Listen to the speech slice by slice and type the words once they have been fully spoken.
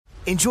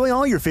Enjoy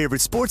all your favorite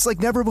sports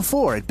like never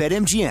before at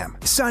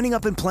BetMGM. Signing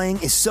up and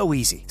playing is so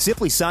easy.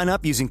 Simply sign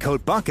up using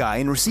code Buckeye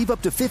and receive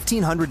up to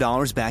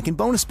 $1,500 back in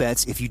bonus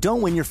bets if you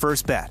don't win your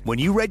first bet. When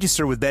you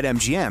register with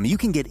BetMGM, you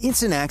can get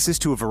instant access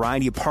to a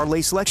variety of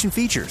parlay selection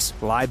features,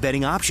 live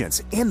betting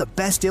options, and the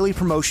best daily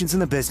promotions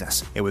in the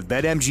business. And with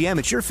BetMGM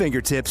at your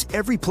fingertips,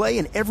 every play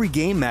and every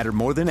game matter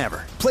more than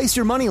ever. Place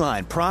your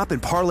moneyline, prop,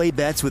 and parlay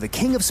bets with the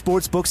king of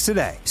sportsbooks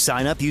today.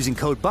 Sign up using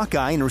code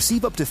Buckeye and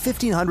receive up to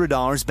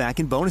 $1,500 back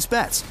in bonus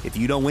bets if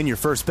you don't win your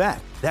first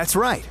bet. That's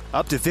right,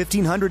 up to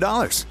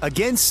 $1,500.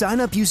 Again, sign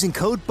up using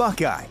code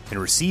Buckeye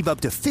and receive up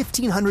to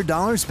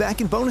 $1,500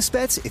 back in bonus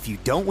bets if you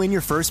don't win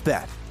your first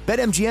bet.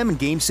 BetMGM and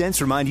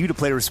GameSense remind you to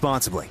play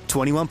responsibly.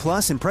 21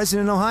 plus and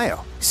present in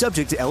Ohio.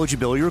 Subject to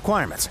eligibility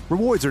requirements.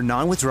 Rewards are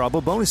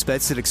non-withdrawable bonus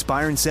bets that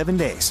expire in 7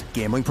 days.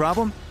 Gambling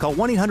problem? Call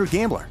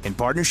 1-800-GAMBLER in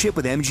partnership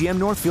with MGM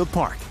Northfield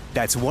Park.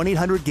 That's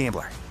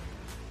 1-800-GAMBLER.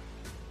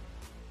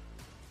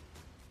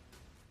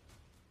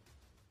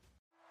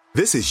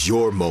 This is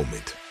your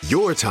moment,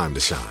 your time to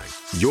shine,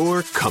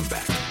 your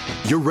comeback.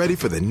 You're ready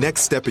for the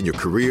next step in your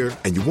career,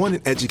 and you want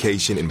an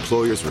education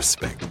employers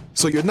respect.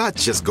 So you're not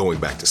just going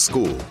back to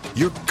school,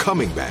 you're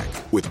coming back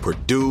with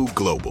Purdue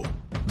Global.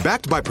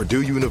 Backed by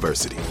Purdue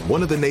University,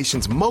 one of the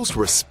nation's most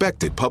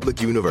respected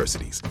public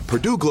universities,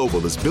 Purdue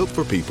Global is built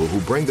for people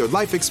who bring their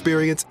life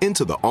experience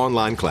into the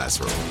online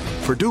classroom.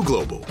 Purdue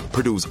Global,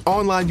 Purdue's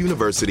online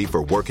university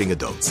for working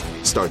adults.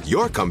 Start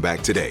your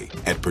comeback today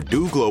at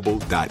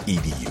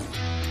purdueglobal.edu.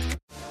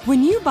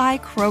 When you buy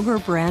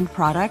Kroger brand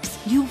products,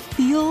 you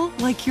feel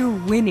like you're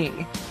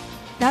winning.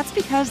 That's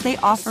because they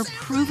offer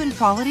proven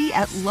quality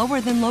at lower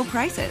than low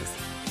prices.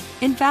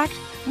 In fact,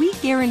 we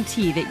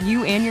guarantee that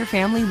you and your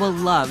family will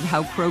love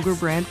how Kroger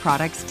brand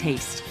products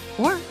taste,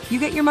 or you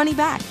get your money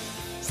back.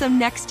 So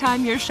next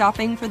time you're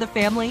shopping for the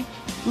family,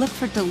 look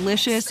for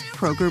delicious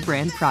Kroger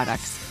brand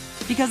products,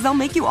 because they'll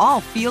make you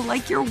all feel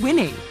like you're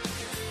winning.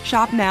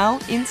 Shop now,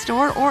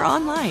 in-store, or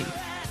online.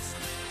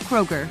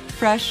 Kroger,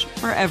 fresh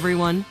for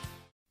everyone.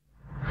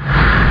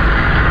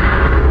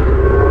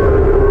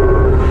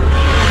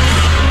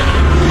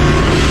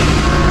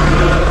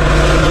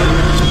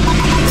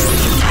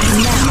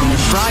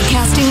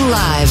 Broadcasting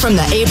live from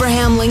the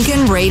Abraham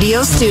Lincoln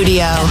Radio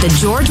Studio at the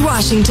George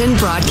Washington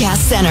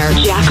Broadcast Center.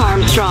 Jack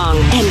Armstrong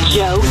and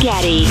Joe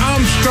Getty.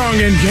 Armstrong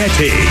and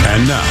Getty.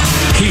 And now,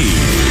 here's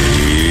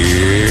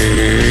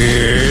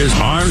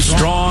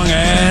Armstrong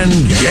and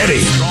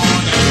Getty.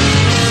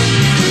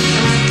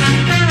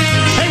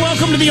 Hey,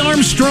 welcome to the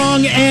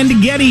Armstrong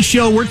and Getty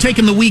Show. We're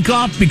taking the week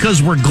off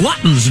because we're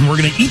gluttons and we're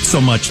going to eat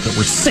so much that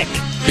we're sick.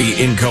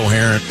 Be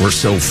incoherent. We're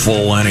so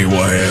full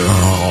anyway.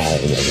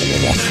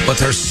 But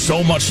there's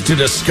so much to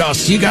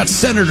discuss. You got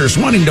senators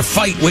wanting to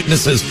fight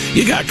witnesses.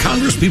 You got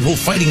congresspeople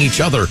fighting each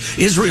other.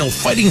 Israel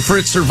fighting for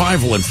its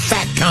survival, and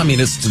fat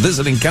communists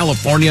visiting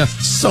California.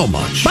 So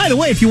much. By the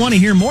way, if you want to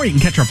hear more, you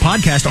can catch our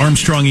podcast,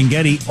 Armstrong and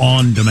Getty,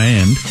 on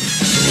demand.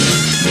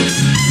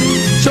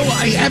 So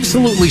I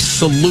absolutely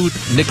salute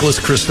Nicholas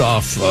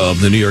Kristof of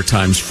the New York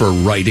Times for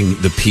writing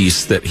the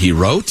piece that he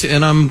wrote,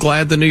 and I'm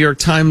glad the New York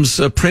Times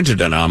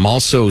printed it. I'm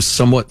also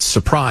somewhat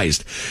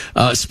surprised.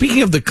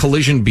 Speaking of the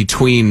collision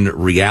between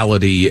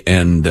reality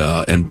and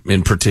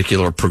in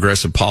particular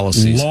progressive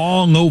policies,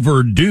 long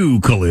overdue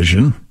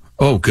collision.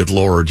 Oh, good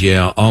Lord,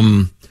 yeah.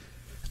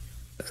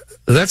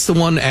 That's the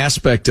one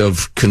aspect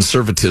of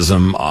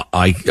conservatism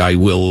I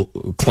will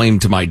claim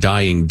to my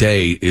dying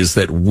day, is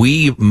that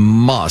we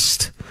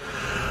must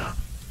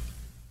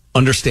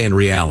understand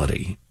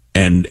reality.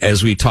 And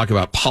as we talk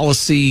about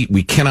policy,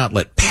 we cannot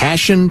let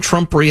passion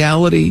trump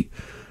reality.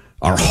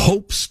 Our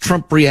hopes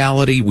trump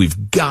reality.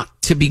 We've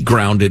got to be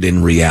grounded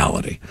in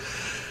reality.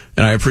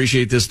 And I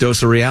appreciate this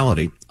dose of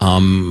reality.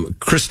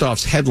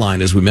 Kristof's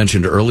headline, as we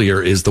mentioned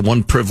earlier, is "The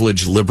One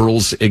Privilege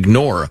Liberals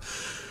Ignore."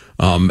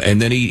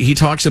 And then he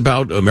talks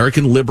about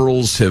American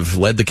liberals have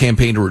led the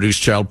campaign to reduce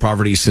child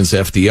poverty since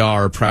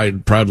FDR,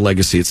 proud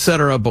legacy,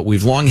 etc. But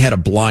we've long had a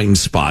blind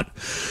spot.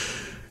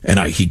 And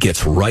he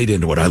gets right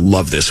into it. I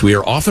love this. We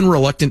are often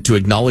reluctant to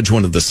acknowledge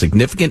one of the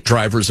significant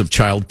drivers of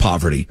child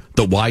poverty,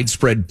 the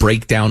widespread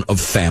breakdown of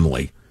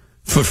family,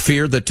 for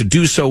fear that to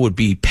do so would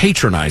be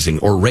patronizing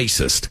or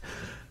racist.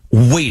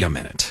 Wait a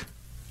minute.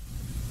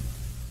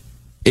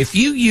 If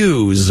you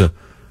use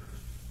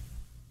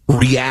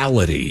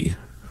reality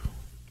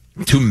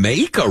to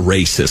make a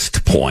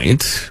racist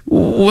point,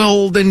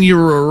 well, then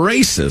you're a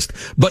racist.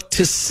 But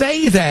to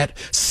say that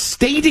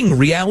stating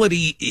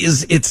reality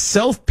is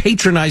itself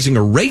patronizing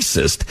or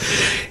racist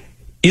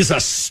is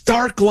a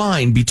stark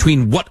line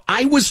between what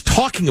I was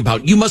talking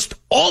about. You must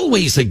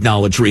always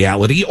acknowledge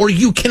reality or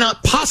you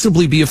cannot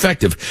possibly be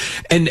effective.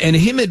 And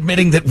him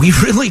admitting that we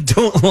really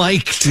don't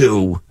like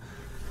to.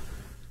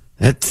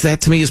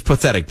 That to me is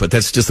pathetic, but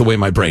that's just the way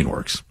my brain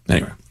works.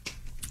 Anyway.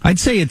 I'd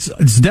say it's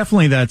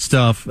definitely that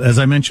stuff. As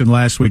I mentioned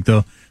last week,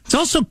 though, it's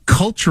also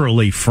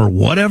culturally, for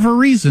whatever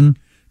reason,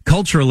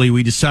 culturally,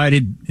 we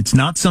decided it's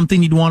not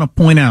something you'd want to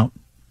point out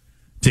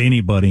to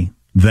anybody,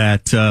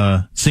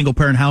 that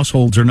single-parent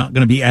households are not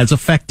going to be as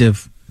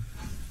effective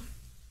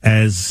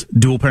as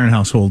dual-parent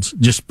households.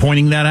 Just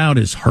pointing that out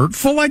is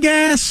hurtful, I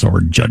guess, or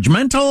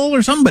judgmental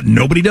or something, but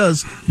nobody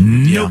does.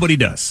 Nobody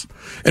does.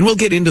 And we'll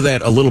get into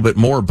that a little bit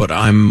more, but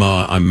I'm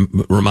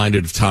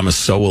reminded of Thomas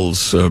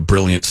Sowell's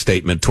brilliant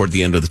statement toward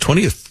the end of the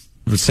 20th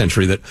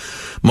century that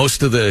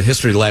most of the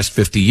history of the last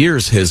 50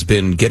 years has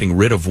been getting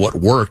rid of what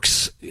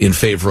works in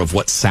favor of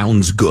what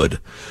sounds good.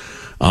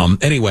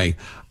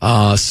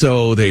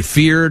 So they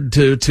feared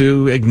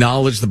to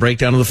acknowledge the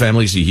breakdown of the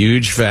family is a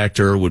huge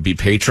factor, would be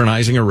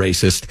patronizing or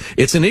racist.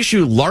 It's an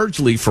issue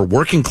largely for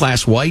working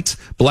class whites,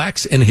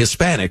 blacks, and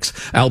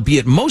Hispanics,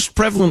 albeit most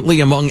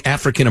prevalently among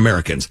African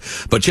Americans.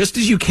 But just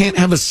as you can't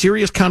have a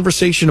serious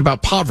conversation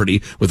about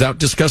poverty without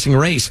discussing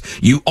race,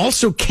 you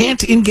also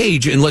can't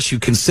engage unless you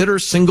consider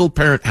single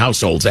parent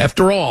households.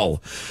 After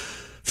all,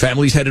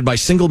 families headed by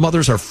single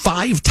mothers are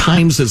 5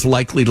 times as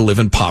likely to live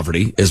in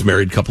poverty as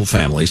married couple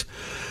families.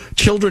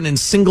 Children in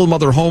single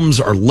mother homes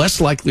are less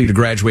likely to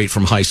graduate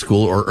from high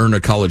school or earn a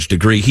college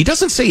degree. He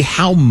doesn't say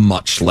how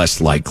much less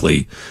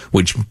likely,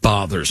 which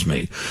bothers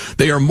me.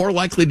 They are more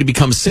likely to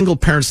become single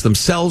parents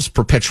themselves,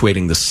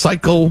 perpetuating the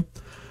cycle.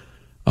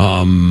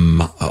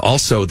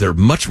 Also, they're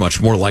much,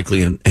 much more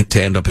likely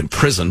to end up in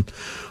prison.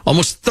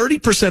 Almost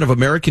 30% of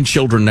American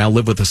children now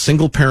live with a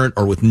single parent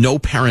or with no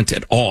parent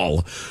at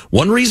all.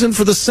 One reason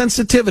for the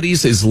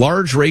sensitivities is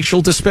large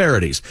racial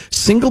disparities.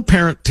 Single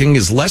parenting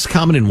is less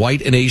common in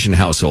white and Asian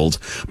households,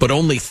 but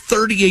only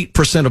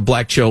 38% of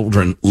black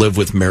children live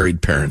with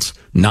married parents,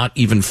 not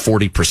even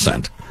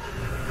 40%.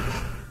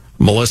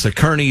 Melissa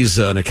Kearney's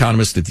an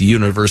economist at the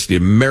University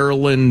of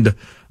Maryland.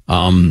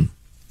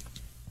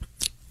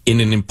 In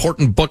an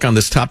important book on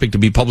this topic to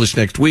be published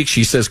next week,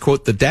 she says,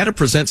 quote, the data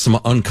presents some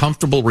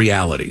uncomfortable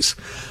realities.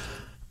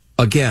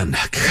 Again,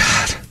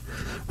 God,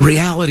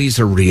 realities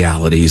are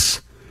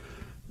realities.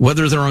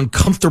 Whether they're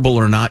uncomfortable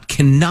or not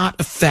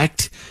cannot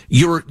affect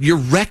your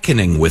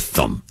reckoning with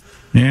them.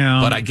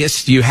 Yeah. But I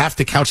guess you have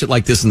to couch it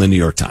like this in the New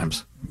York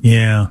Times.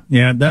 Yeah.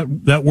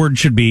 That word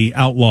should be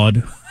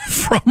outlawed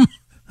from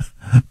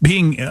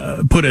being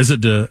put as a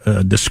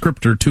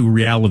descriptor to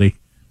reality.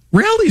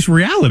 Reality's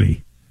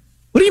reality.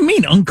 What do you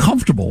mean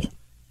uncomfortable?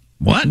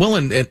 What? Well,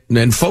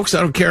 and folks,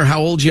 I don't care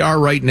how old you are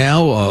right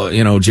now.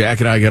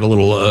 Jack and I got a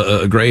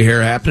little gray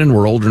hair happening.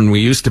 We're older than we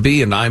used to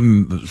be, and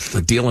I'm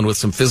dealing with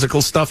some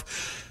physical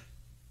stuff.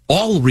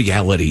 All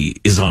reality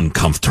is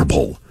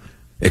uncomfortable,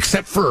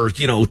 except for,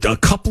 a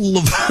couple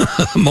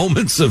of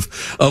moments of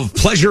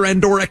pleasure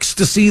and or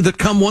ecstasy that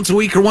come once a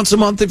week or once a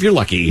month if you're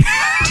lucky.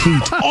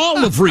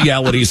 All of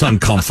reality is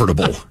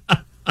uncomfortable.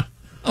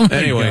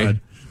 Anyway. God.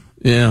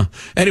 Yeah.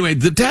 Anyway,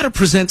 the data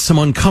presents some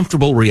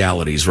uncomfortable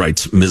realities,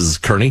 writes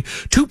Mrs. Kearney.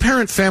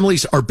 2-parent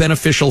families are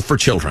beneficial for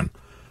children.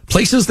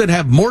 Places that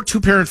have more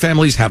 2-parent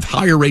families have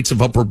higher rates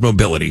of upward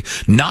mobility.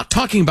 Not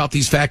talking about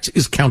these facts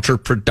is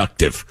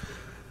counterproductive.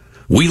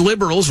 We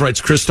liberals,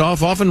 writes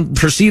Christoph, often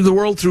perceive the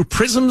world through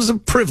prisms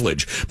of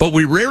privilege, but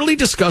we rarely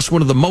discuss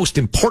one of the most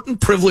important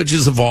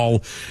privileges of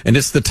all, and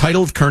it's the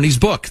title of Kearney's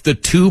book, The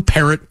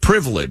 2-Parent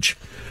Privilege.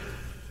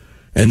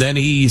 And then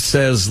he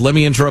says, let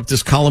me interrupt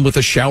this column with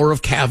a shower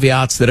of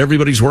caveats that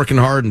everybody's working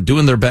hard and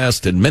doing their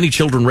best, and many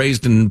children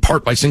raised in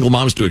part by single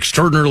moms do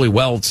extraordinarily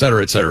well, et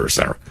cetera, et cetera, et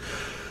cetera.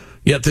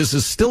 Yet this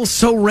is still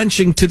so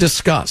wrenching to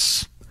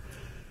discuss.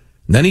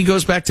 Then he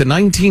goes back to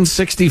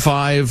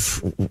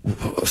 1965,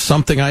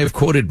 something I have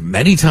quoted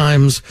many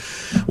times,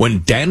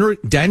 when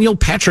Daniel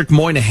Patrick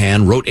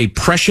Moynihan wrote a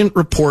prescient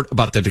report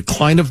about the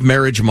decline of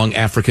marriage among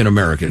African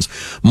Americans.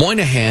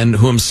 Moynihan,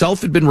 who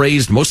himself had been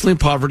raised mostly in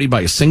poverty by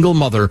a single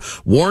mother,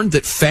 warned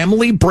that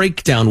family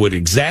breakdown would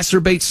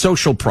exacerbate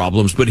social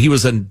problems, but he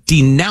was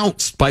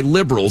denounced by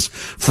liberals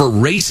for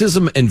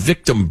racism and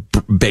victim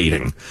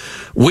blaming,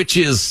 which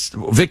is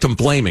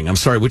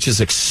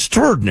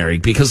extraordinary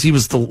because he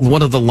was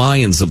one of the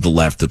lions of the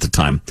left at the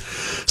time.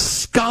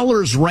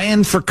 Scholars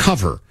ran for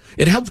cover.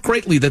 It helped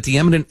greatly that the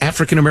eminent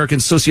African-American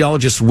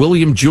sociologist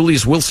William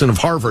Julius Wilson of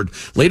Harvard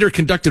later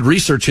conducted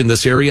research in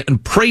this area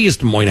and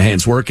praised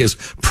Moynihan's work as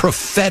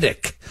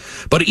prophetic.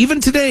 But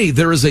even today,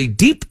 there is a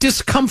deep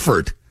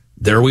discomfort,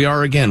 there we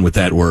are again with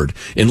that word,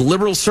 in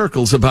liberal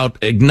circles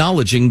about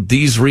acknowledging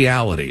these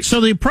realities.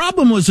 So the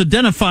problem was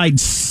identified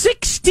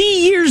 60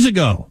 years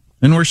ago,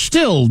 and we're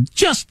still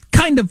just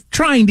kind of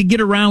trying to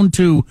get around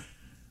to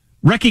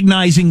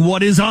recognizing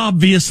what is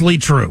obviously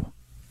true.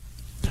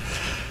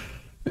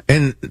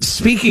 And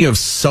speaking of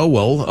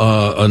Sowell,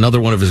 another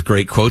one of his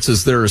great quotes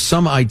is, there are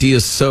some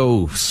ideas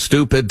so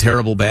stupid,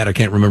 terrible, bad, I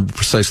can't remember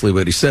precisely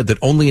what he said, that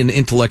only an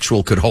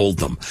intellectual could hold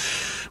them.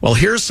 Well,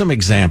 here's some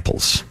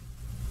examples.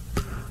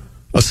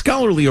 A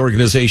scholarly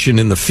organization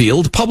in the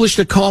field published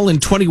a call in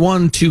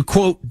 21 to,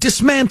 quote,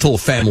 dismantle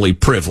family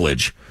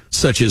privilege,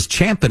 such as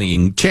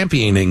championing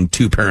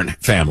 2-parent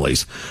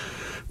families,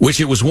 which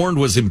it was warned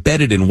was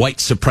embedded in white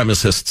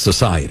supremacist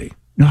society.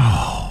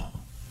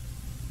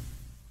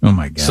 Oh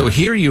my God. So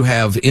here you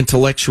have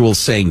intellectuals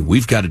saying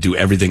we've got to do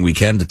everything we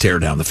can to tear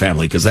down the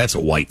family because that's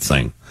a white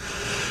thing.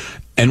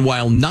 And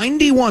while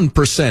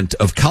 91%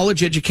 of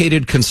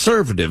college-educated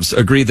conservatives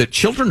agree that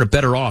children are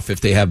better off if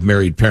they have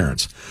married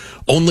parents,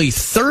 only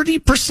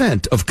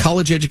 30% of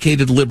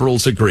college-educated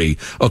liberals agree,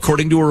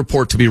 according to a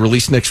report to be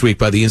released next week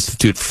by the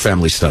Institute for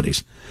Family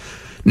Studies.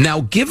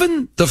 Now,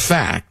 given the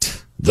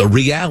fact, the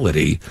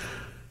reality,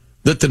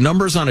 that the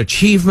numbers on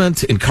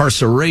achievement,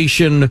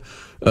 incarceration,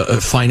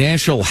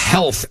 financial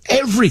health,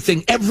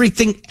 everything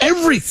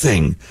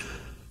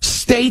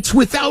states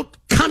without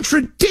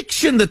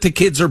contradiction that the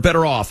kids are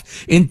better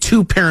off in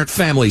two-parent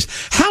families.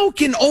 How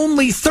can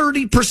only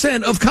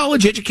 30% of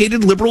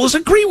college-educated liberals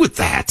agree with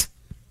that?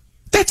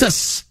 That's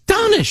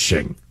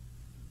astonishing.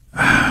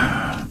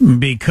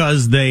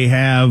 Because they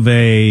have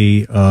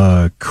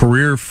a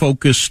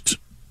career-focused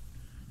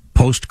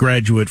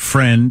postgraduate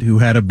friend who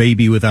had a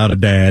baby without a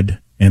dad,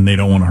 and they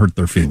don't want to hurt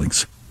their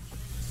feelings.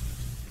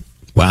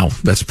 Wow,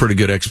 that's a pretty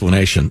good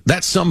explanation.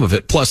 That's some of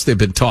it. Plus, they've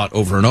been taught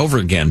over and over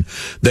again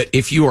that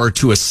if you are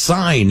to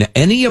assign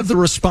any of the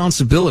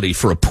responsibility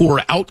for a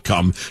poor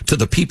outcome to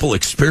the people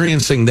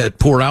experiencing that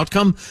poor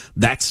outcome,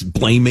 that's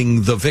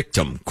blaming the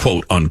victim,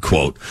 quote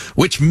unquote,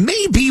 which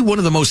may be one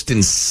of the most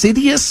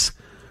insidious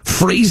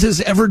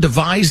phrases ever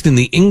devised in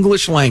the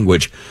English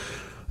language.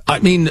 I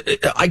mean,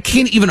 I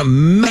can't even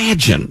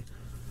imagine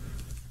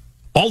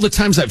all the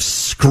times I've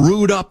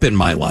screwed up in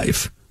my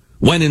life,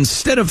 when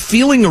instead of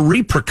feeling a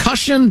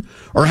repercussion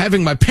or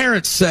having my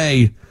parents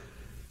say,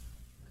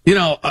 you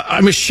know,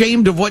 I'm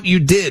ashamed of what you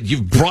did,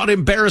 you've brought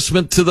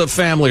embarrassment to the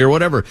family or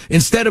whatever,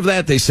 instead of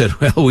that, they said,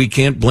 well, we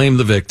can't blame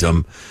the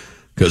victim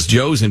because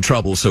Joe's in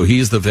trouble, so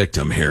he's the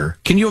victim here.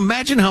 Can you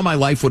imagine how my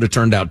life would have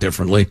turned out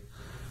differently?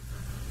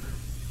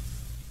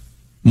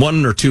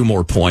 One or two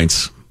more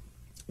points.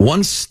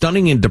 One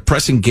stunning and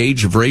depressing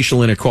gauge of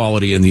racial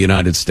inequality in the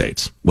United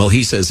States. Well,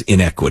 he says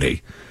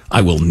inequity. I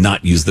will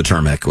not use the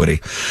term equity.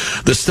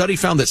 The study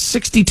found that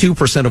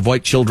 62% of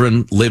white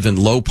children live in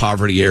low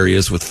poverty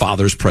areas with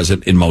fathers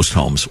present in most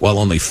homes, while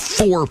only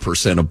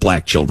 4% of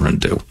black children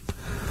do.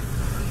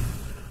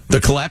 The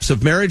collapse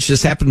of marriage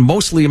has happened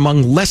mostly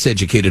among less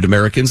educated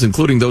Americans,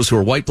 including those who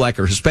are white, black,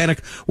 or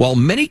Hispanic, while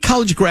many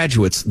college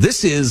graduates,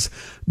 this is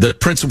the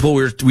principle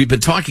we've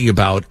been talking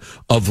about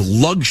of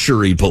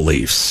luxury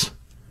beliefs,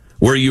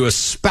 where you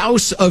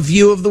espouse a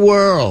view of the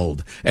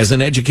world as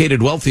an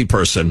educated, wealthy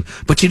person,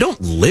 but you don't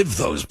live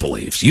those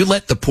beliefs. You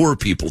let the poor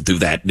people do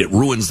that, and it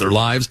ruins their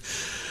lives.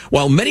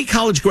 While many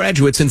college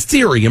graduates, in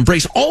theory,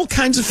 embrace all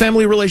kinds of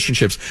family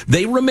relationships,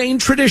 they remain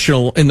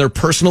traditional in their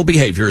personal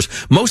behaviors,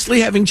 mostly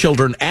having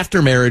children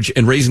after marriage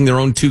and raising their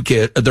own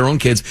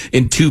kids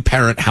in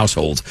two-parent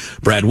households.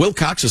 Brad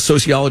Wilcox, a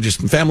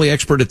sociologist and family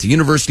expert at the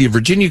University of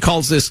Virginia,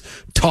 calls this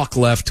talk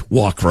left,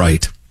 walk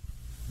right.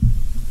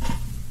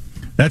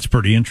 That's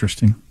pretty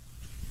interesting.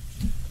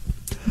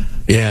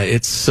 Yeah,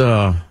 it's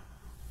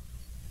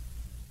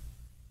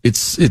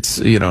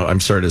you know, I'm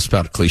sorry to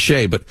spout a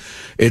cliche, but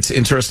it's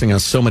interesting on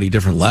so many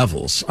different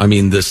levels. I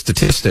mean, the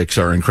statistics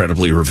are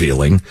incredibly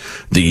revealing.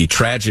 The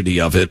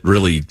tragedy of it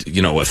really,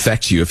 you know,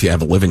 affects you if you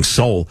have a living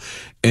soul.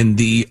 And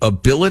the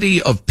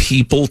ability of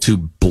people to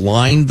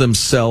blind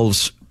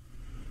themselves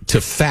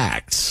to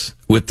facts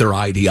with their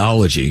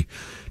ideology,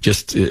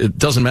 just, it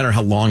doesn't matter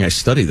how long I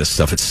study this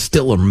stuff, it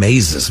still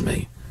amazes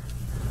me.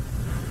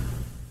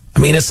 I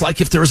mean, it's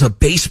like if there was a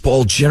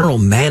baseball general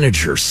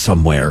manager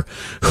somewhere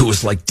who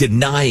was like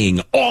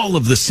denying all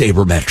of the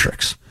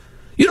sabermetrics.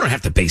 You don't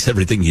have to base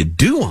everything you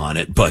do on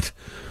it, but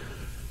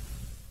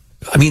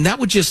I mean, that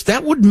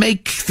would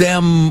make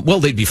them, well,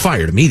 they'd be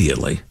fired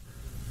immediately.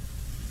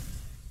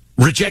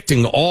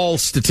 Rejecting all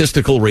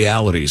statistical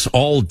realities,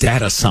 all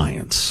data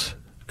science,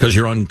 because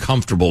you're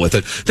uncomfortable with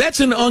it. That's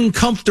an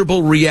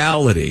uncomfortable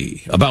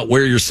reality about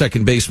where your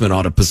second baseman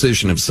ought to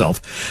position himself.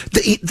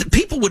 The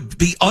people would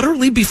be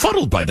utterly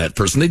befuddled by that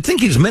person. They'd think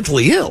he's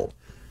mentally ill.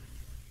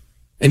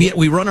 And yet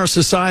we run our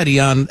society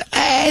on,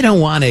 I don't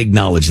want to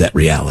acknowledge that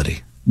reality.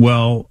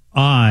 Well,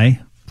 and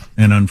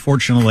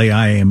unfortunately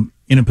I am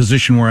in a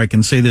position where I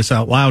can say this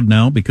out loud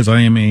now because I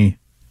am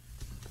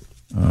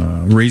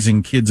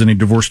raising kids in a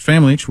divorced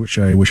family, which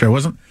I wish I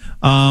wasn't.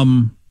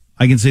 I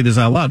can say this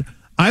out loud.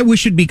 I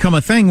wish it'd become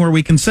a thing where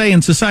we can say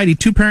in society,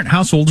 two-parent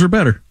households are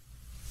better.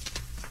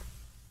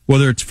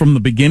 Whether it's from the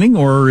beginning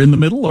or in the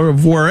middle or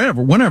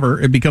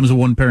whenever it becomes a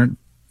one-parent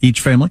each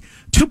family.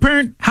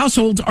 Two-parent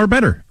households are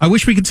better. I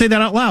wish we could say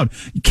that out loud.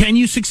 Can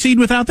you succeed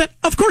without that?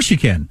 Of course you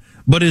can.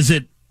 But is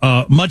it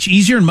much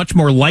easier and much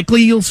more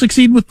likely you'll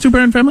succeed with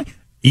two-parent family?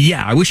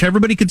 Yeah, I wish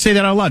everybody could say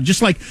that out loud.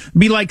 Just like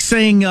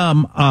saying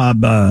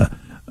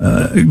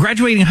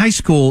graduating high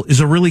school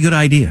is a really good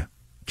idea.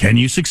 Can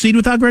you succeed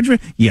without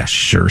graduating? Yes,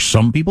 sure,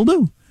 some people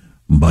do.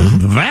 But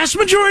the vast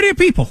majority of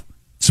people,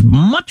 it's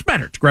much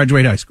better to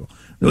graduate high school.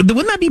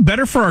 Wouldn't that be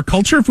better for our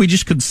culture if we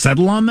just could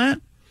settle on that?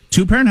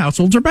 Two-parent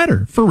households are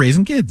better for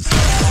raising kids.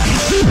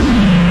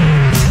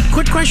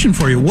 Quick question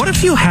for you. What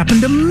if you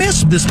happen to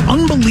miss this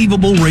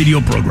unbelievable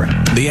radio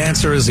program? The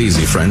answer is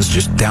easy, friends.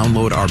 Just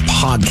download our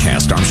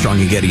podcast,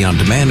 Armstrong and Getty On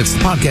Demand. It's the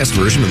podcast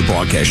version of the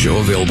broadcast show,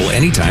 available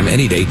anytime,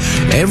 any day,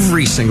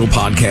 every single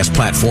podcast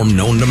platform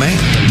known to man.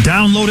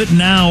 Download it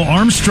now.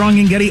 Armstrong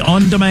and Getty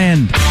On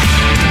Demand.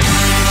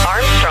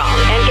 Armstrong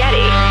and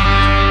Getty.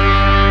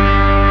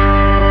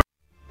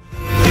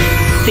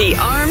 The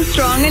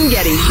Armstrong and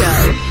Getty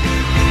Show.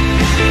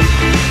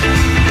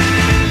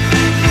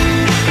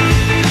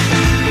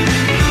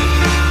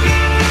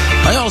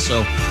 I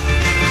also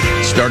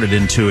started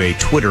into a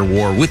Twitter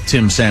war with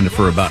Tim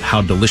Sandifer about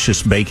how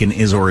delicious bacon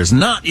is or is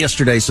not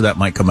yesterday, so that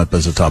might come up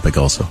as a topic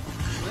also.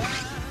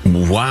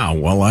 Wow.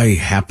 Well, I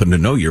happen to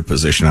know your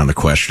position on the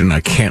question.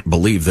 I can't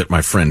believe that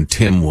my friend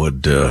Tim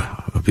would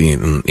be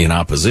in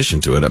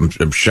opposition to it.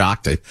 I'm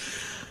shocked.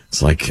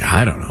 It's like,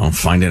 I don't know,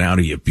 finding out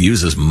he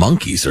abuses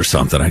monkeys or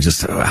something.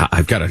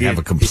 I've got to have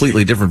a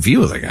completely different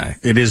view of the guy.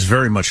 It is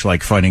very much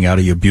like finding out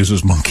he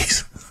abuses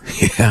monkeys.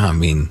 Yeah, I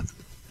mean,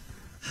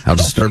 how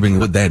disturbing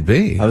would that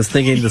be? I was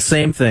thinking the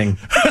same thing.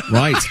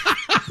 Right.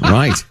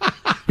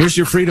 Here's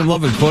your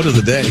freedom-loving quote of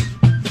the day.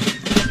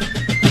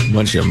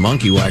 Bunch of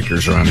monkey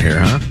whackers around here,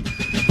 huh?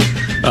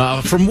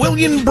 From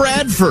William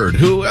Bradford,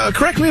 who,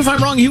 correct me if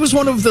I'm wrong, he was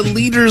one of the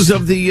leaders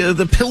of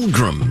the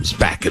Pilgrims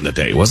back in the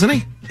day, wasn't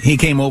he? He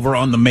came over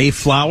on the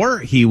Mayflower.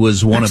 He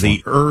was one of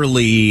the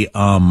early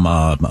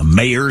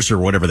mayors, or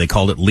whatever they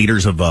called it,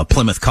 leaders of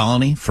Plymouth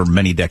Colony for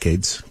many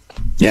decades.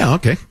 Yeah,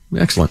 okay.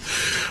 Excellent.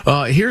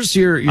 Here's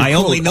your I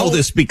quote. only know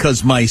this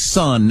because my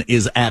son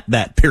is at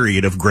that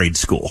period of grade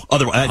school.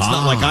 Otherwise, it's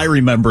not like I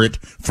remember it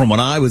from when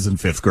I was in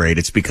fifth grade.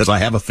 It's because I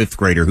have a fifth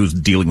grader who's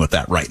dealing with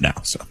that right now.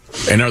 So,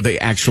 and are they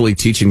actually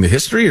teaching the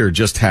history or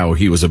just how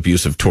he was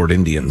abusive toward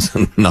Indians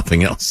and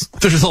nothing else?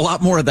 There's a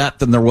lot more of that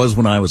than there was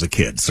when I was a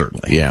kid,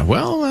 certainly. Yeah,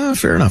 well,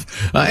 fair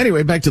enough.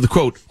 Anyway, back to the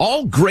quote.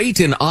 All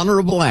great and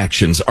honorable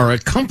actions are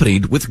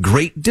accompanied with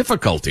great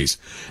difficulties,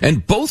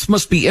 and both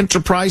must be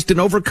enterprised and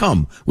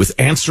overcome with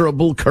answerable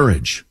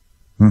courage.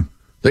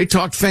 They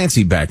talked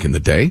fancy back in the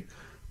day,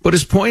 but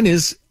his point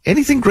is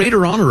anything great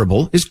or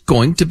honorable is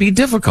going to be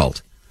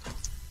difficult.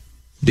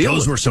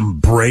 Those were some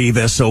brave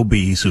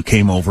SOBs who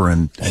came over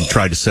and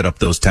tried to set up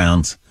those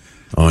towns.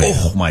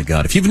 Oh, my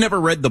God. If you've never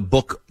read the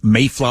book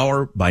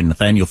Mayflower by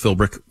Nathaniel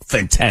Philbrick,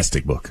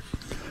 fantastic book.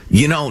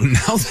 You know,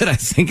 now that I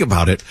think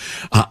about it,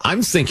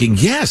 I'm thinking,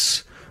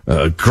 yes,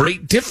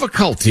 great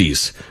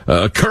difficulties,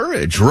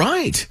 courage,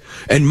 right.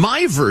 And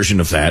my version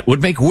of that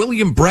would make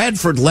William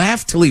Bradford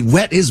laugh till he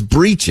wet his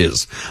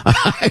breeches.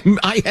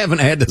 I haven't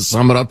had to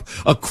sum it up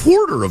a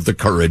quarter of the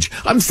courage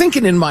I'm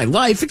thinking in my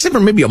life, except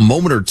for maybe a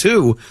moment or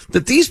two,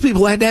 that these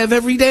people had to have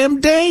every damn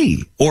day.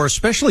 Or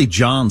especially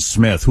John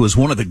Smith, who is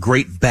one of the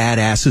great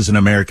badasses in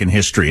American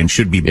history and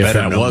should be better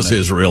known. If that was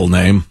his real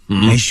name.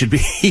 Mm-hmm.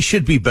 He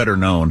should be better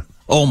known.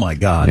 Oh, my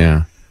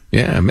God.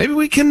 Yeah, maybe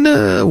we can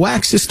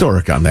wax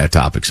historic on that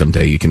topic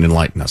someday. You can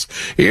enlighten us.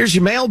 Here's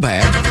your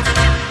mailbag.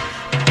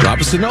 Drop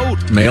us a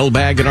note.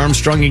 Mailbag at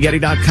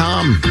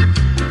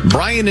ArmstrongandGetty.com.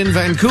 Brian in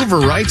Vancouver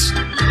writes,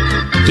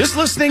 just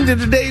listening to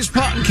today's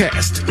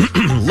podcast.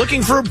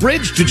 Looking for a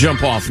bridge to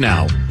jump off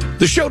now.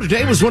 The show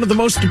today was one of the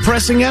most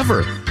depressing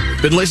ever.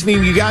 Been listening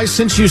to you guys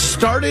since you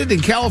started in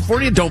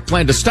California. Don't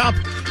plan to stop.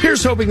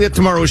 Here's hoping that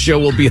tomorrow's show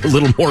will be a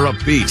little more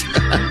upbeat.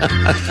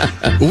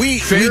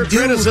 Fair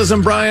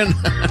criticism, Brian.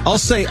 I'll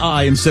say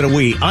I instead of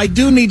we. I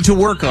do need to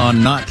work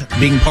on not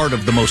being part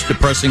of the most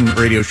depressing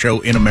radio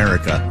show in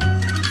America.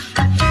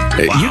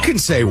 Wow. You can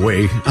say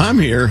we. I'm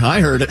here.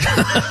 I heard it.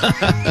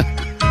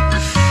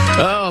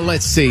 Oh,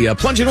 let's see.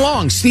 Plunging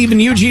along. Steve in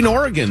Eugene,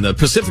 Oregon, the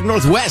Pacific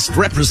Northwest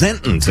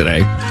representing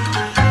today.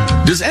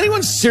 Does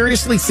anyone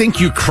seriously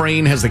think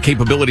Ukraine has the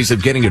capabilities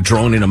of getting a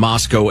drone into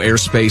Moscow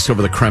airspace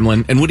over the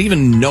Kremlin and would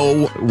even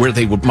know where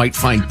they might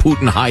find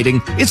Putin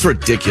hiding? It's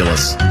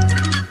ridiculous.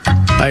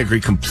 I agree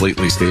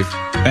completely, Steve.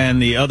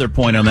 And the other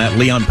point on that,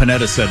 Leon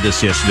Panetta said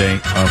this yesterday,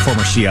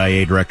 former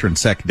CIA director and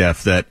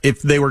SecDef, that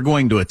if they were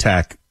going to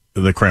attack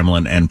the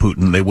Kremlin and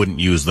Putin, they wouldn't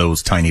use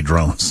those tiny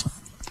drones.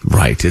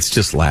 Right. It's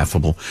just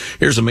laughable.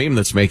 Here's a meme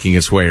that's making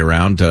its way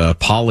around.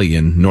 Polly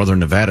in northern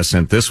Nevada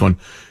sent this one.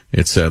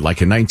 It's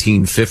like a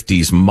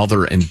 1950s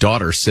mother and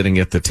daughter sitting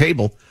at the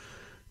table.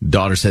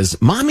 Daughter says,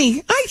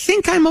 Mommy, I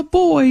think I'm a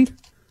boy.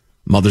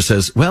 Mother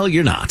says, well,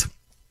 you're not.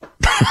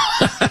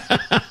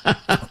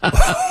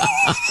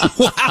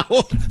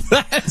 Wow.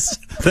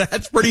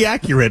 That's pretty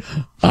accurate.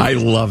 I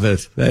love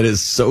it. That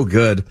is so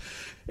good.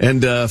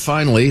 And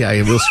finally,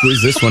 I will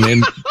squeeze this one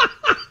in.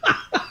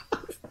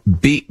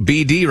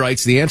 BD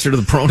writes, the answer to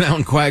the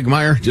pronoun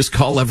quagmire, just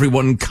call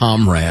everyone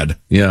comrade.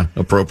 Yeah,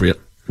 appropriate.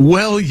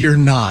 Well, you're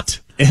not.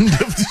 End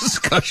of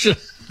discussion.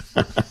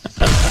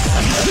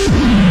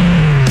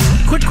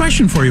 Quick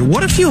question for you.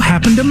 What if you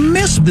happen to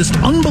miss this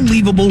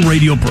unbelievable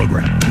radio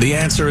program? The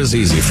answer is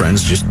easy,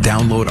 friends. Just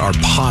download our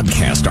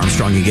podcast,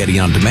 Armstrong and Getty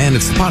On Demand.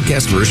 It's the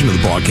podcast version of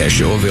the broadcast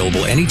show,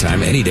 available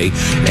anytime, any day,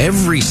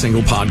 every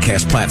single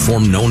podcast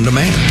platform known to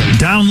man.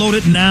 Download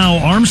it now.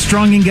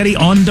 Armstrong and Getty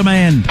On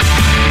Demand.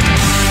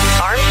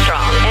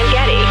 Armstrong and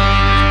Getty.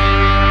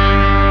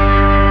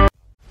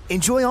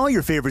 Enjoy all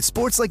your favorite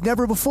sports like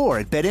never before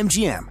at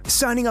BetMGM.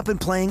 Signing up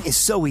and playing is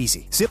so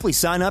easy. Simply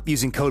sign up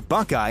using code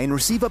Buckeye and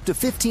receive up to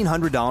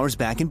 $1,500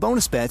 back in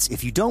bonus bets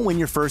if you don't win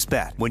your first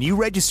bet. When you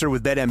register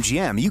with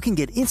BetMGM, you can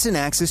get instant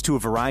access to a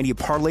variety of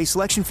parlay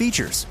selection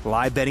features,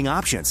 live betting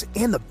options,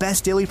 and the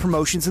best daily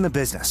promotions in the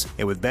business.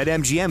 And with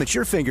BetMGM at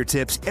your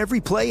fingertips, every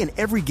play and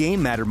every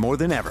game matter more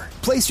than ever.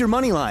 Place your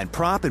moneyline,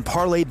 prop, and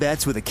parlay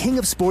bets with the king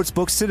of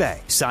sportsbooks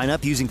today. Sign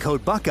up using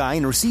code Buckeye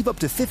and receive up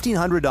to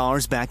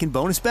 $1,500 back in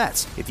bonus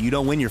bets if you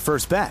don't win your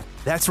first bet.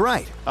 That's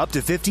right, up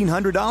to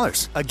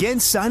 $1,500. Again,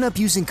 sign up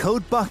using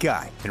code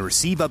Buckeye and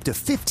receive up to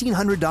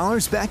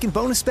 $1,500 back in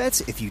bonus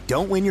bets if you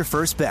don't win your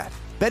first bet.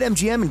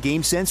 BetMGM and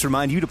GameSense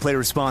remind you to play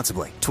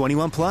responsibly.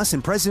 21 plus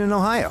and present in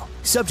Ohio.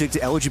 Subject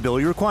to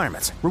eligibility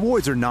requirements.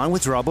 Rewards are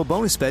non-withdrawable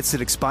bonus bets that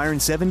expire in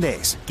 7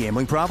 days.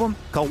 Gambling problem?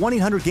 Call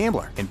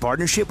 1-800-GAMBLER in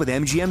partnership with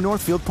MGM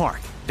Northfield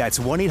Park. That's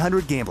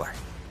 1-800-GAMBLER.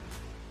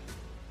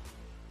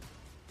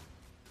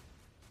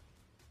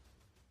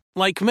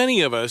 Like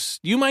many of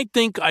us, you might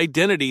think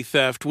identity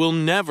theft will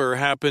never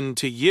happen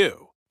to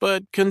you.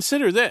 But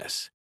consider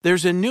this.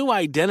 There's a new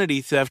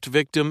identity theft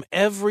victim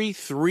every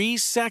 3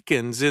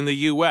 seconds in the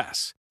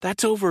U.S.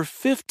 That's over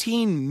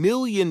 15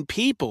 million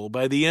people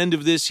by the end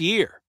of this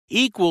year,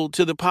 equal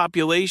to the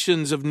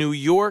populations of New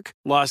York,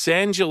 Los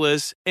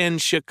Angeles,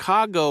 and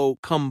Chicago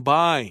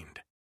combined.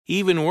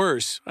 Even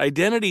worse,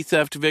 identity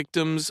theft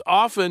victims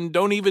often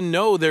don't even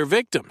know they're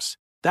victims.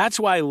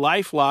 That's why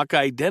LifeLock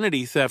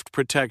Identity Theft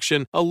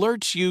Protection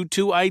alerts you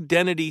to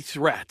identity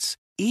threats,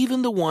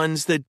 even the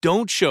ones that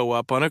don't show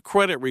up on a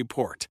credit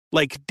report,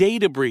 like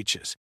data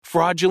breaches,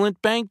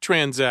 fraudulent bank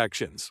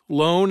transactions,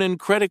 loan and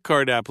credit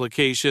card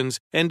applications,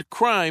 and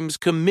crimes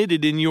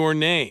committed in your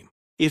name.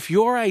 If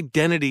your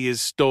identity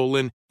is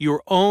stolen,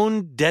 your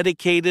own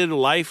dedicated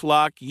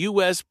LifeLock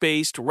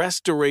U.S.-based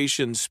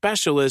restoration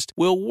specialist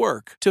will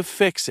work to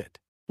fix it.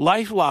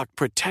 LifeLock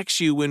protects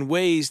you in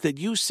ways that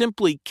you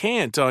simply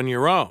can't on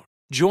your own.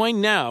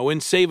 Join now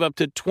and save up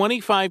to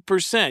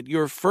 25%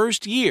 your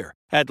first year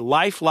at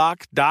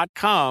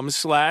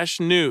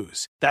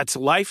LifeLock.com/news. That's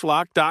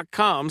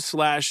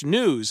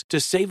LifeLock.com/news to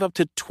save up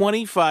to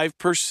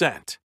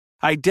 25%.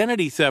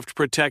 Identity theft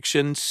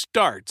protection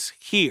starts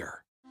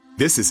here.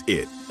 This is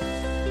it.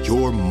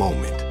 Your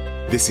moment.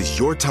 This is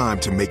your time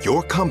to make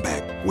your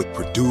comeback with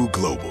Purdue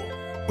Global.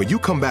 When you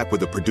come back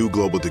with a Purdue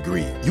Global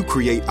degree, you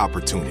create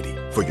opportunity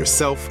for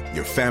yourself,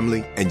 your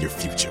family, and your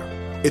future.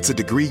 It's a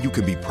degree you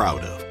can be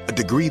proud of, a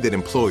degree that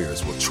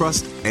employers will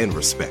trust and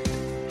respect.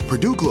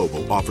 Purdue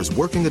Global offers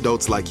working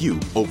adults like you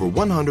over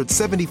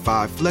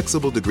 175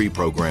 flexible degree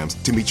programs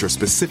to meet your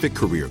specific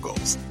career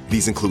goals.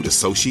 These include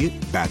associate,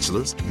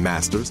 bachelor's,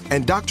 master's,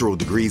 and doctoral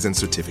degrees and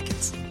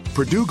certificates.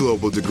 Purdue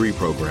Global degree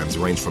programs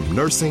range from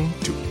nursing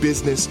to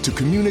business to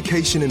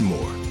communication and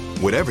more.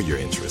 Whatever your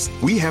interest,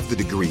 we have the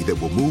degree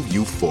that will move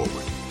you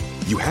forward.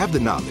 You have the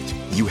knowledge,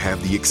 you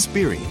have the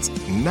experience.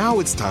 Now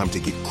it's time to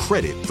get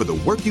credit for the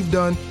work you've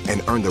done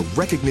and earn the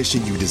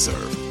recognition you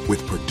deserve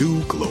with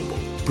Purdue Global,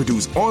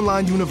 Purdue's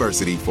online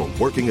university for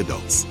working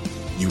adults.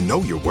 You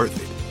know you're worth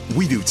it.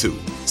 We do too.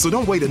 So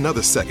don't wait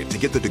another second to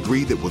get the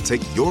degree that will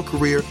take your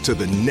career to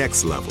the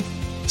next level.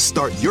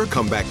 Start your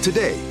comeback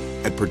today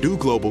at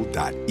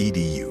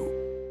purdueglobal.edu.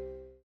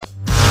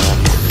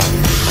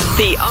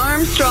 The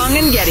Armstrong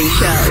and Getty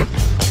Show.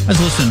 I was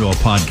listening to a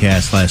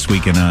podcast last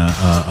week, and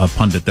a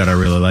pundit that I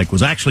really like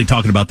was actually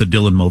talking about the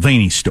Dylan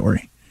Mulvaney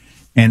story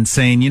and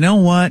saying, you know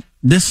what?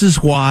 This is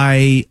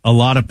why a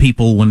lot of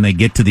people, when they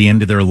get to the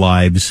end of their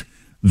lives,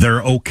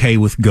 they're okay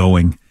with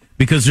going,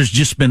 because there's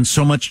just been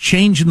so much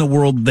change in the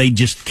world, they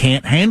just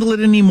can't handle it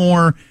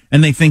anymore,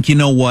 and they think, you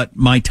know what?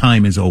 My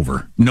time is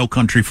over. No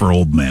country for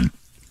old men.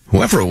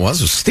 Whoever it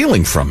was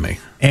stealing from me.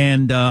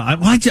 And I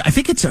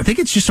think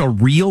it's just a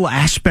real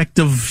aspect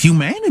of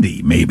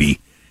humanity, maybe.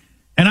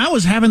 And I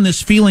was having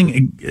this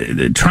feeling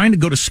trying to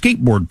go to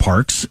skateboard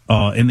parks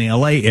in the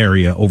L.A.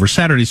 area over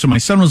Saturday. So my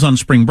son was on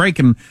spring break,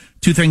 and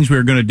two things we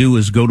were going to do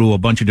is go to a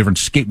bunch of different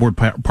skateboard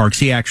parks.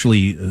 He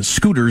actually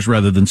scooters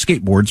rather than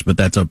skateboards, but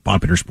that's a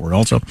popular sport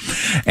also,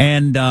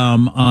 and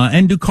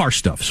do car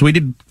stuff. So we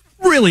did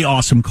really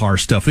awesome car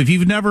stuff. If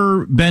you've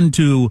never been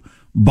to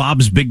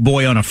Bob's Big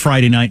Boy on a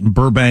Friday night in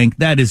Burbank,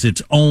 that is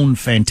its own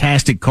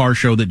fantastic car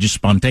show that just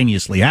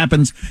spontaneously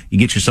happens. You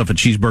get yourself a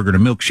cheeseburger and a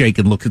milkshake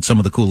and look at some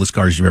of the coolest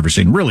cars you've ever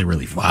seen. Really,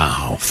 really fun.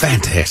 Wow,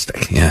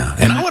 fantastic. Yeah.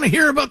 And I want to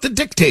hear about the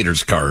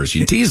dictator's cars.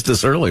 You teased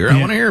us earlier. I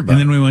want to hear about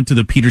it. And then we went to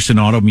the Peterson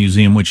Auto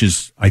Museum, which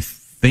is, I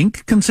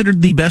think,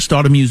 considered the best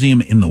auto museum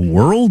in the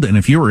world. And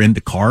if you were into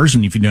cars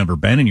and if you've never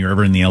been and you're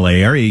ever in the LA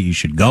area, you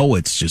should go.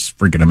 It's just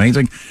freaking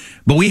amazing.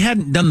 But we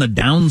hadn't done the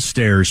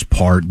downstairs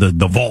part,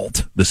 the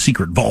vault, the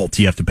secret vault.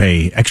 You have to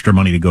pay extra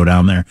money to go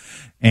down there.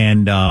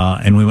 And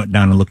we went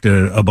down and looked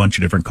at a bunch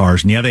of different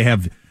cars. And yeah, they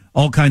have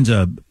all kinds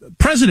of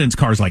president's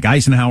cars, like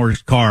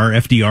Eisenhower's car,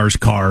 FDR's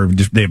car.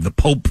 They have the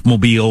Pope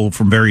mobile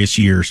from various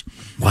years.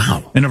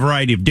 Wow. And a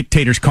variety of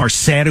dictators' cars,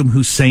 Saddam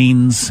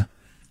Hussein's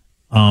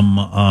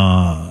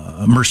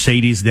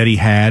Mercedes that he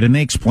had, and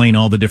they explain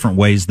all the different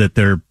ways that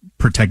they're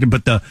protected.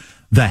 But the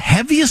The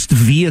heaviest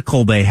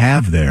vehicle they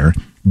have there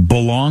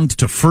belonged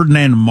to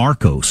Ferdinand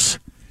Marcos,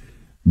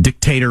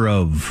 dictator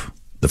of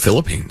the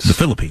Philippines.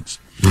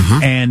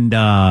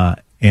 Mm-hmm.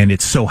 And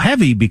it's so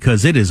heavy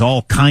because it is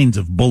all kinds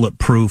of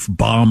bulletproof,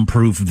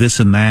 bomb-proof, this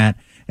and that.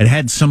 It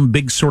had some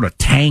big sort of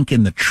tank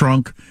in the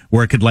trunk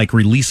where it could like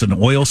release an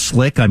oil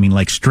slick. I mean,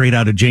 like straight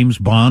out of James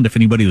Bond if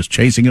anybody was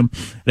chasing him.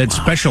 It had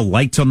special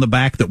lights on the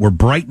back that were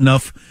bright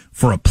enough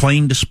for a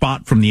plane to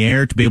spot from the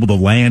air to be able to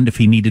land if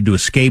he needed to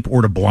escape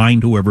or to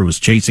blind whoever was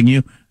chasing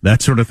you.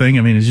 That sort of thing.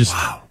 I mean, it's just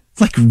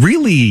it's like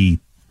really...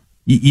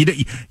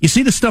 You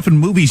see the stuff in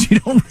movies, you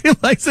don't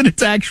realize that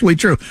it's actually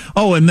true.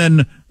 Oh, and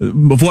then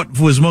what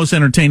was most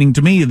entertaining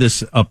to me,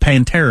 this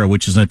Pantera,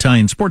 which is an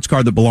Italian sports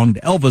car that belonged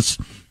to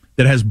Elvis,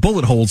 that has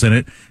bullet holes in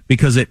it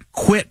because it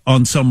quit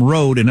on some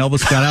road and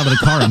Elvis got out of the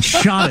car and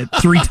shot it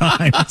 3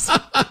 times.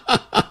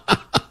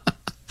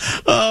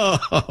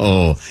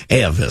 Oh,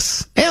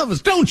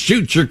 Elvis, don't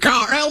shoot your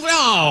car. Elvis,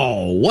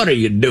 oh, what are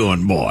you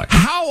doing, boy?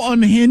 How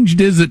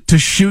unhinged is it to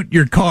shoot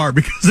your car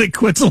because it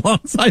quits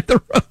alongside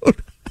the road?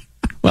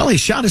 Well, he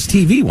shot his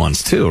TV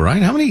once, too,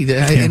 right? How many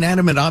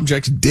inanimate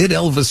objects did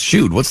Elvis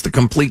shoot? What's the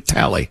complete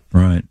tally?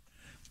 Right.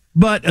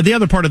 But the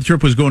other part of the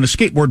trip was going to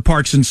skateboard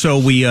parks, and so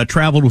we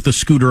traveled with a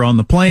scooter on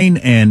the plane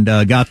and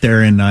got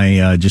there, and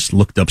I just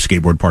looked up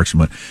skateboard parks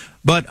and went.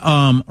 But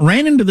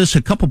ran into this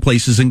a couple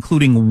places,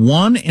 including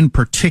one in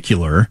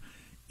particular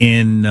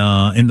in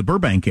the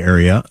Burbank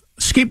area,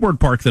 skateboard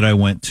park that I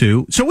went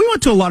to. So we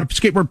went to a lot of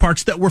skateboard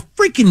parks that were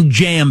freaking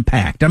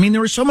jam-packed. I mean,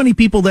 there were so many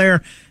people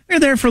there. They were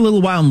there for a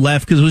little while and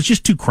left because it was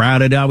just too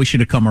crowded. We should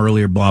have come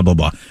earlier, blah, blah,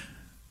 blah.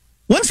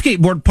 One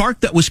skateboard park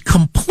that was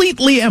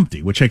completely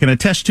empty, which I can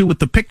attest to with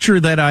the picture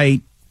that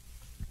I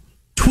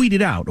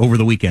tweeted out over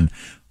the weekend.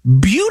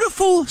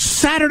 Beautiful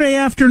Saturday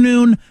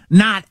afternoon,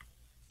 not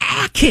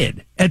a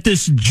kid at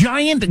this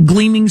giant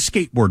gleaming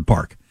skateboard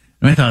park.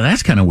 And I thought,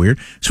 that's kind of weird.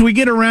 So we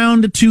get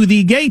around to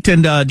the gate,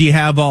 and do you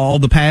have all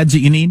the pads that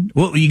you need?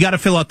 Well, you got to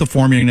fill out the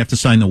form. You're going to have to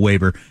sign the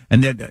waiver.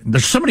 And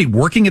there's somebody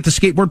working at the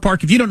skateboard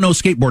park. If you don't know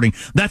skateboarding,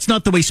 that's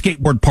not the way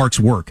skateboard parks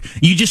work.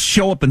 You just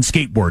show up and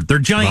skateboard. They're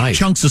giant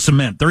chunks of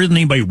cement. There isn't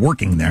anybody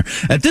working there.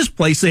 At this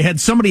place, they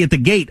had somebody at the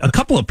gate, a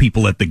couple of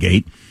people at the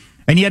gate,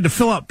 and you had to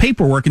fill out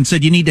paperwork and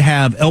said you need to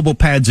have elbow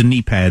pads and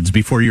knee pads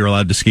before you're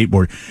allowed to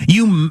skateboard.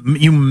 You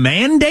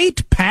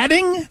mandate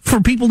padding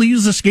for people to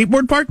use the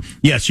skateboard park?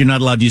 Yes, you're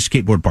not allowed to use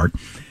skateboard park.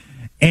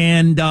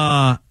 And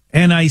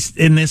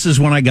this is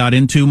when I got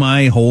into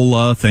my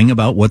whole thing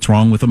about what's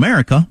wrong with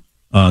America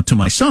to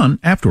my son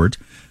afterwards.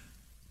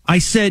 I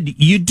said,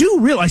 you do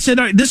realize, I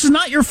said, this is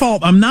not your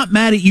fault. I'm not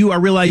mad at you. I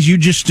realize you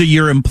just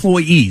your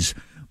employees.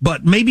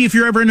 But maybe if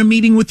you're ever in a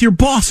meeting with your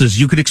bosses,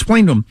 you could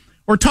explain to them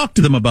or talk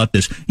to them about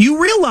this.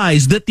 You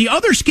realize that the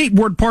other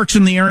skateboard parks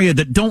in the area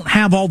that don't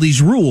have all these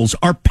rules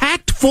are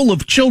packed full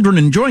of children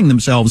enjoying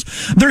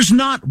themselves. There's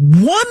not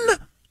one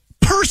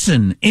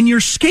person in your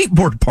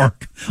skateboard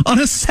park on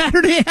a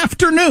Saturday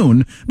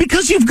afternoon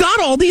because you've got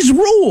all these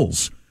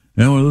rules.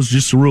 Yeah, well, those are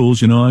just the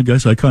rules, I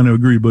guess I kind of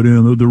agree, but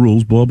the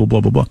rules, blah, blah,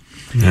 blah, blah, blah.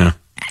 Yeah.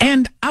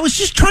 And I was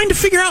just trying to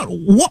figure out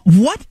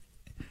what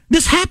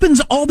this happens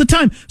all the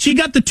time. So you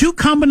got the two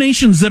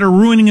combinations that are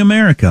ruining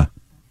America.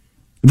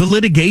 The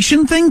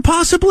litigation thing,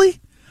 possibly?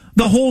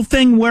 The whole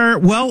thing where,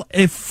 well,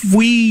 if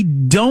we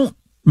don't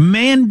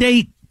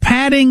mandate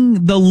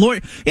padding the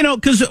lawyer,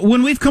 because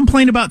when we've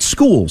complained about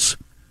schools,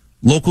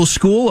 local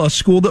school, a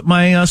school that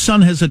my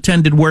son has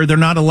attended where they're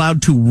not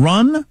allowed to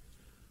run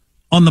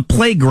on the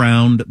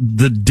playground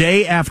the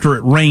day after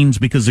it rains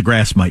because the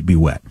grass might be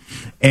wet.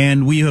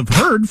 And we have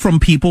heard from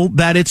people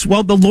that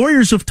the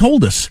lawyers have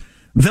told us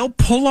they'll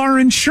pull our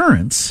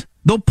insurance.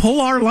 They'll pull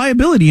our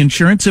liability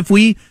insurance if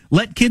we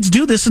let kids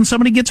do this and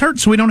somebody gets hurt,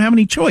 so we don't have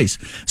any choice.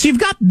 So you've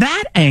got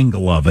that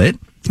angle of it,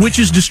 which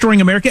is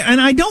destroying America. And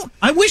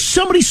I wish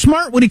somebody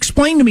smart would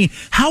explain to me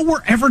how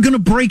we're ever going to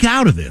break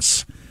out of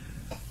this.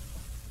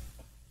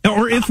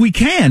 Or if we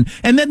can.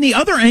 And then the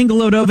other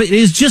angle of it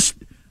is just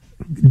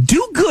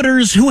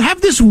do-gooders who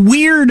have this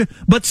weird,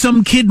 but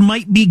some kid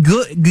might be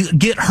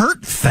get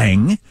hurt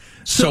thing.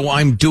 So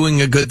I'm doing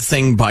a good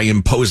thing by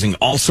imposing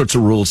all sorts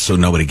of rules so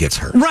nobody gets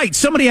hurt. Right.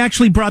 Somebody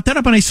actually brought that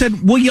up, and I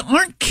said, well, you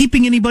aren't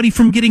keeping anybody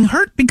from getting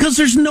hurt because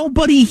there's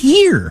nobody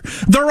here.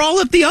 They're all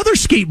at the other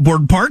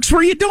skateboard parks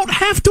where you don't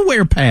have to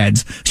wear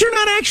pads. So you're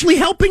not actually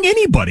helping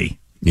anybody.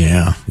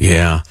 Yeah.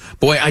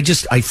 Boy,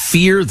 I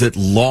fear that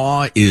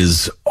law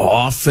is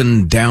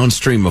often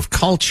downstream of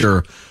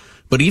culture,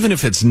 but even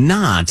if it's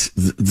not,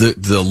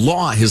 the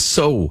law has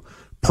so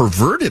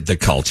perverted the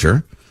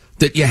culture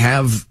that you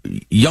have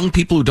young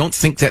people who don't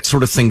think that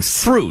sort of thing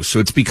through. So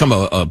it's become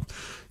a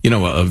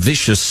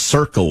vicious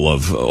circle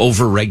of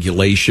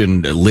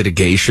overregulation,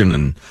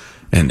 litigation,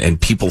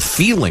 and people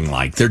feeling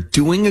like they're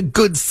doing a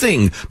good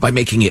thing by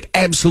making it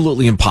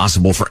absolutely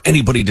impossible for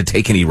anybody to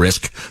take any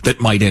risk that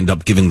might end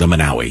up giving them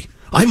an owie.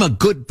 I'm a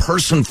good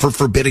person for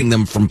forbidding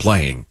them from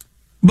playing.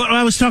 But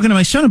I was talking to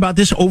my son about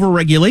this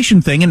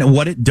overregulation thing and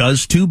what it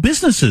does to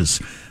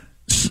businesses.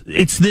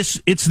 It's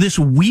this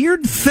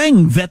weird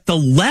thing that the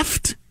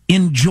left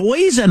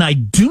enjoys, and I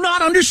do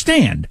not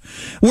understand,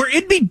 where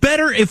it'd be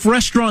better if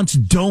restaurants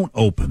don't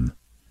open.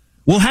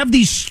 We'll have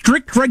these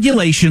strict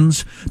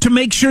regulations to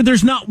make sure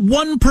there's not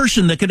one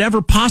person that could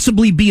ever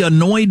possibly be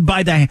annoyed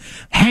by the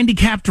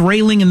handicapped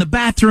railing in the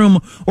bathroom,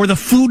 or the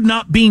food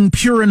not being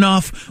pure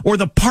enough, or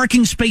the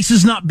parking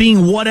spaces not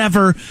being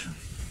whatever.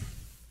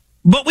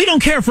 But we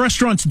don't care if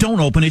restaurants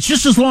don't open. It's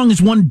just as long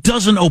as one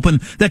doesn't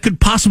open that could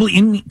possibly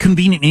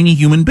inconvenience any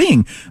human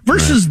being.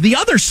 Versus the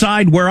other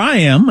side where I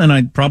am,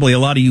 and probably a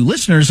lot of you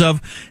listeners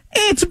of,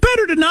 it's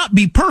better to not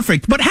be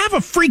perfect, but have a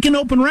freaking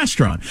open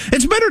restaurant.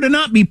 It's better to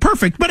not be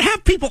perfect, but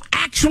have people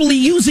actually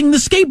using the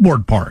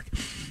skateboard park.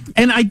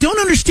 And I don't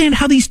understand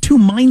how these two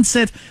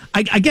mindsets,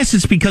 I guess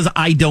it's because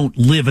I don't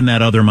live in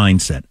that other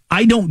mindset.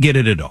 I don't get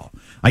it at all.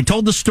 I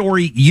told the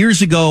story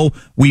years ago.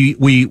 We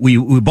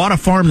bought a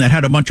farm that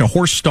had a bunch of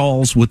horse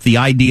stalls with the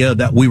idea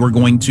that we were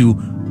going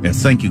to,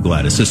 yes, thank you,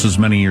 Gladys. This was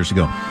many years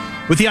ago.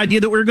 With the idea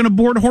that we were going to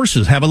board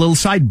horses, have a little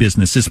side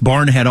business. This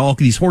barn had all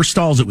these horse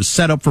stalls. It was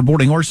set up for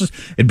boarding horses.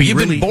 You've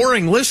been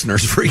boring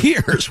listeners for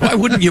years. Why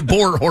wouldn't you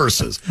board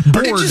horses?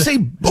 Or did you say,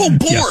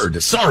 board?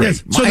 Yes. Sorry.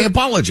 Yes. So I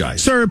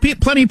apologize. Sir,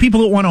 plenty of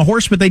people that want a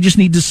horse, but they just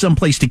need some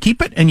place to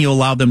keep it, and you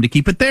allow them to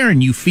keep it there,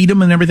 and you feed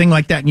them and everything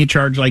like that, and you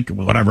charge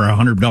whatever,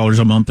 $100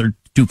 a month or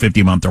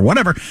 $250 a month or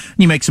whatever, and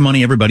you make some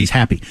money, everybody's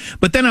happy.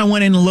 But then I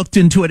went in and looked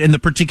into it in the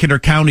particular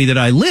county that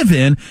I live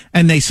in,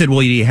 and they said, well,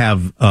 do you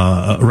have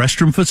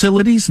restroom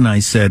facilities? And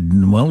I said,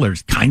 well,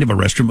 there's kind of a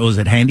restroom. Was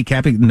it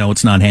handicapping? No,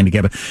 it's not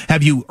handicapping.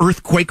 Have you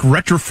earthquake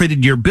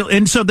retrofitted your building?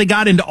 And so they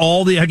got into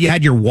have you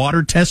had your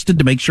water tested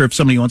to make sure if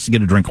somebody wants to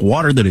get a drink of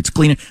water that it's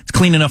clean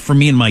enough for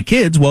me and my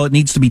kids? Well, it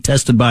needs to be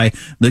tested by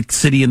the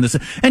city and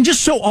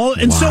so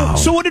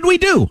what did we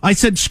do? I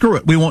said, screw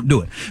it, we won't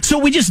do it. So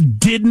we just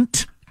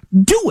didn't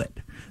do it.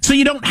 So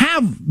you don't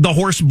have the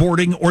horse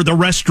boarding or the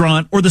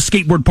restaurant or the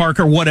skateboard park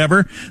or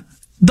whatever.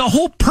 The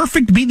whole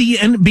perfect being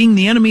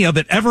the enemy of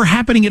it ever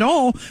happening at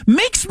all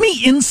makes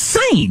me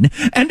insane.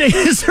 And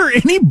is there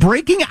any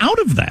breaking out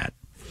of that?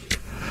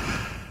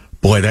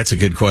 Boy, that's a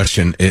good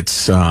question.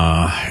 It's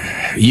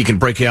you can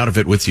break out of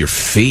it with your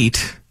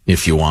feet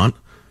if you want.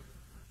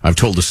 I've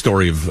told the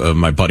story of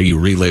my buddy who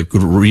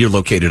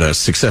relocated a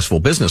successful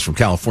business from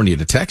California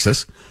to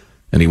Texas.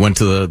 And he went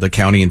to the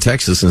county in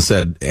Texas and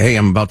said, hey,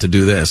 I'm about to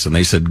do this. And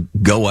they said,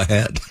 go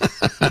ahead.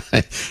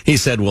 He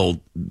said, well,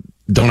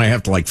 don't I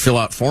have to fill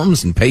out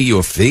forms and pay you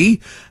a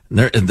fee?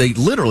 And they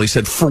literally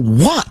said, for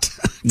what?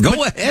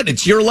 Go ahead.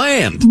 It's your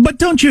land. But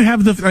don't you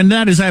have and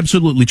that is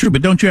absolutely true,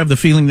 but don't you have the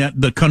feeling that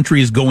the country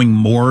is going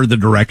more the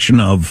direction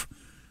of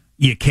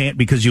you can't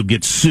because you'll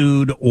get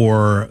sued,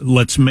 or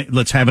let's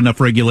have enough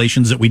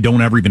regulations that we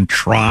don't ever even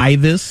try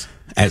this?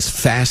 As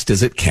fast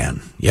as it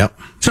can. Yep.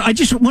 So I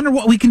just wonder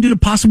what we can do to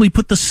possibly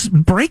put the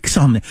brakes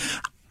on it.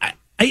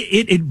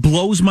 It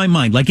blows my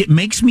mind. It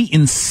makes me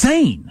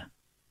insane.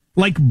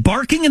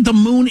 Barking at the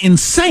moon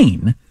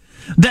insane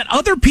that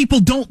other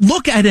people don't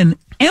look at an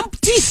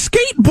empty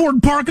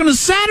skateboard park on a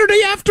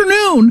Saturday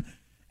afternoon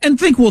and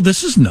think, well,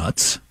 this is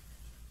nuts.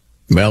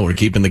 Well, we're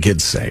keeping the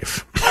kids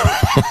safe.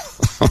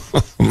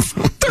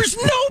 There's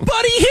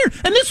nobody here.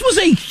 And this was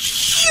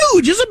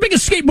this is the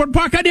biggest skateboard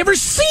park I'd ever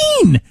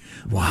seen.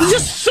 Wow.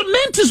 Just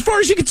cement as far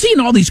as you could see,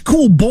 and all these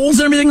cool bowls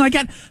and everything like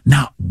that.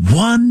 Not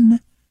one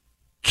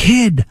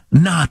kid.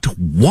 Not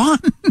one.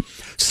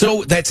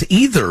 So that's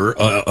either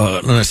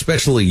an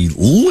especially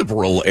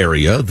liberal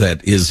area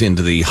that is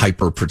into the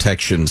hyper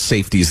protection,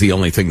 safety is the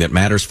only thing that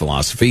matters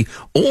philosophy,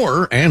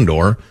 or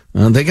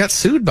they got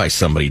sued by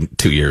somebody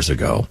 2 years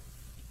ago.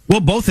 Well,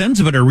 both ends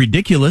of it are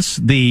ridiculous.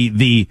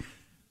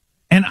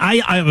 And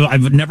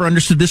I've never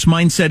understood this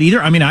mindset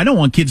either. I mean, I don't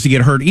want kids to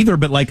get hurt either,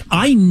 but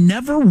I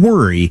never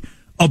worry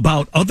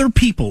about other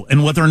people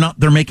and whether or not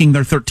they're making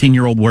their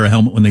 13-year-old wear a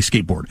helmet when they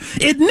skateboard.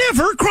 It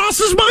never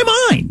crosses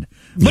my mind.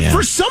 But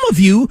for some of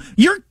you,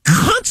 you're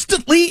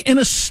constantly in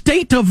a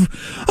state of,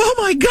 oh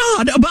my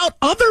God, about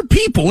other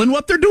people and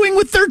what they're doing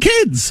with their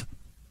kids.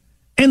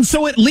 And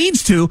so it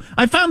leads to,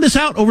 I found this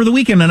out over the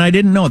weekend and I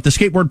didn't know it. The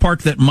skateboard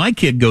park that my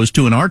kid goes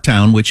to in our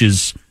town, which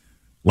is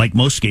like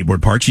most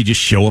skateboard parks, you just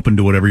show up and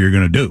do whatever you're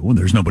going to do.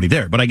 There's nobody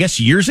there. But I guess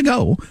years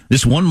ago,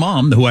 this one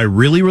mom who I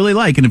really, really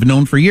like and have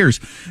known for years,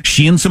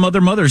 she and some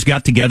other mothers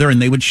got together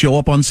and they would show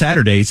up on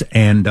Saturdays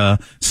and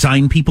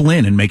sign people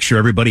in and make sure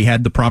everybody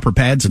had the proper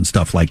pads and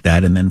stuff like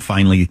that. And then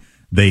finally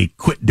they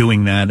quit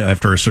doing that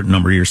after a certain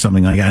number of years,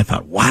 something like that. I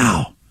thought,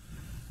 wow,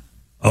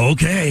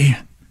 okay,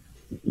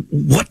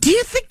 what do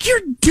you think you're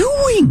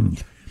doing?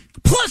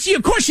 Plus,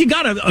 of course, you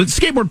got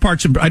skateboard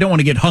parks. I don't want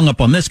to get hung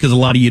up on this because a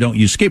lot of you don't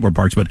use skateboard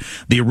parks, but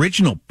the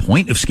original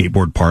point of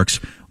skateboard parks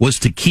was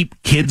to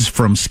keep kids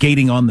from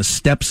skating on the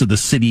steps of the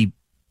city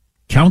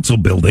council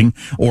building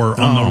or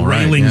on the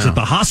railings at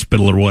the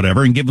hospital or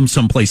whatever and give them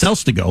someplace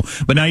else to go.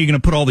 But now you're going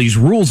to put all these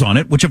rules on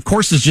it, which, of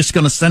course, is just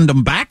going to send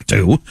them back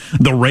to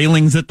the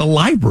railings at the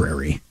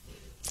library.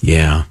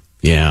 Yeah,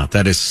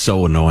 that is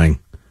so annoying,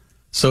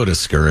 so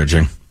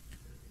discouraging.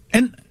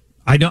 And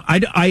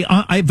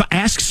I've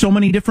asked so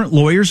many different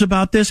lawyers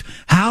about this.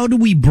 How do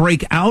we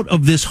break out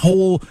of this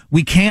whole,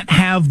 we can't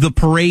have the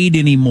parade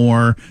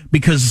anymore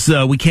because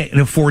we can't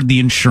afford the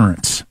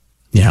insurance?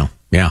 Yeah.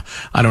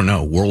 I don't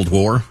know. World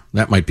War?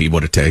 That might be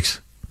what it takes.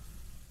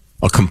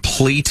 A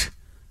complete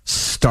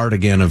start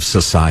again of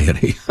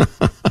society.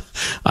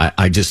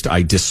 I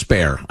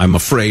despair. I'm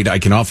afraid I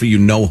can offer you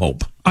no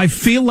hope. I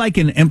feel like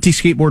an empty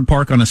skateboard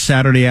park on a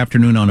Saturday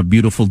afternoon on a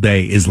beautiful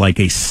day is like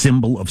a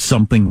symbol of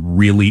something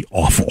really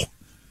awful.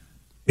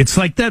 It's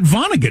like that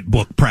Vonnegut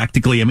book,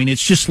 practically. I mean,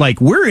 it's just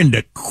like we're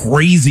into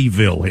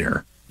Crazyville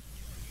here.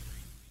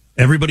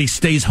 Everybody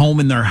stays home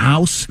in their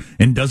house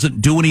and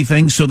doesn't do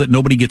anything so that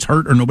nobody gets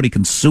hurt or nobody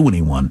can sue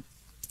anyone.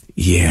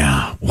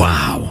 Yeah.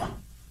 Wow.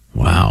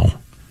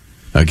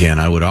 Again,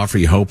 I would offer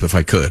you hope if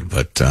I could,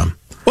 but...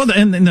 Well,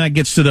 and then that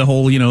gets to the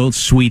whole,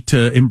 sweet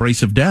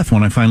embrace of death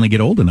when I finally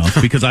get old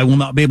enough, because I will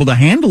not be able to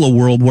handle a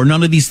world where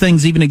none of these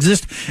things even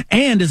exist.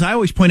 And as I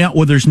always point out,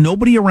 there's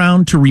nobody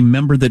around to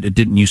remember that it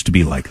didn't used to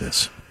be like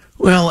this.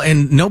 Well,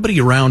 and nobody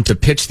around to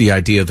pitch the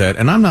idea that,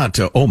 and I'm not,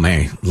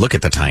 look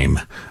at the time.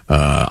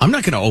 I'm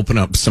not going to open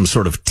up some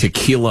sort of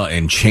tequila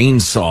and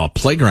chainsaw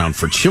playground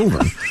for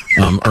children,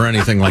 or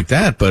anything like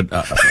that. But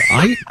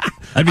I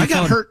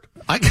got hurt.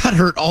 I got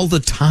hurt all the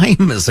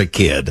time as a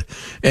kid,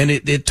 and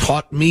it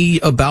taught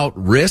me about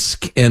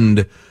risk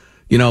and,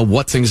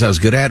 what things I was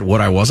good at, what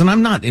I wasn't.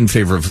 I'm not in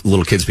favor of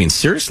little kids being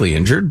seriously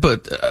injured,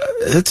 but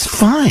it's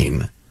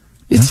fine.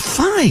 It's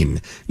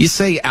fine. You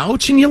say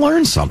ouch and you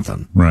learn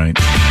something. Right.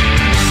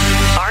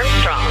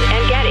 Armstrong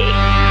and Getty.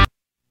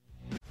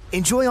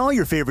 Enjoy all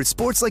your favorite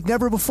sports like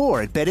never before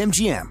at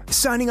BetMGM.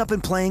 Signing up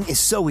and playing is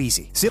so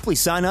easy. Simply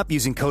sign up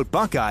using code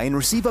Buckeye and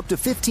receive up to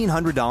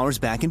 $1,500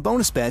 back in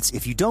bonus bets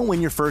if you don't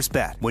win your first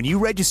bet. When you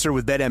register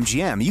with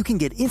BetMGM, you can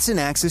get instant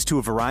access to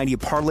a variety of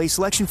parlay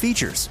selection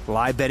features,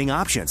 live betting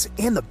options,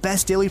 and the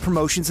best daily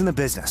promotions in the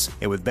business.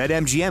 And with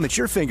BetMGM at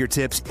your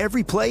fingertips,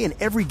 every play and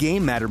every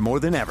game matter more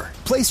than ever.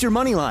 Place your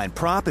moneyline,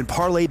 prop, and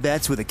parlay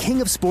bets with the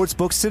king of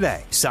sportsbooks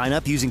today. Sign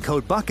up using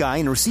code Buckeye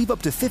and receive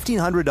up to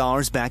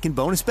 $1,500 back in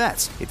bonus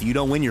bets if you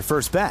don't win your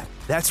first bet.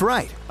 That's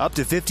right, up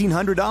to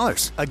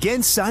 $1,500.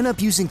 Again, sign up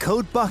using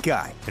code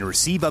Buckeye and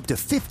receive up to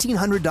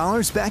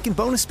 $1,500 back in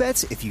bonus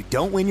bets if you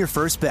don't win your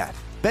first bet.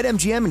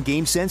 BetMGM and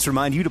GameSense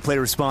remind you to play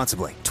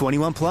responsibly.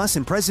 21 plus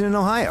and present in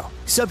Ohio.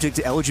 Subject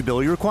to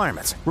eligibility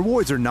requirements.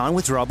 Rewards are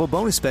non-withdrawable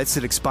bonus bets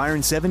that expire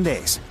in 7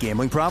 days.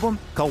 Gambling problem?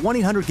 Call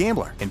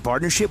 1-800-GAMBLER in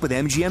partnership with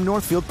MGM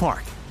Northfield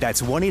Park.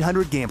 That's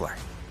 1-800-GAMBLER.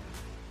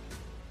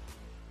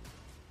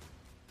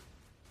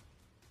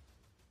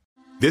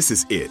 This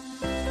is it.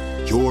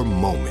 Your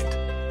moment.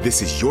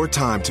 This is your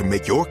time to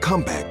make your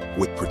comeback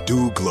with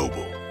Purdue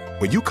Global.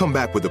 When you come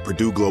back with a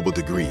Purdue Global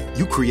degree,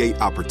 you create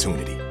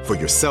opportunity for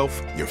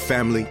yourself, your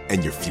family,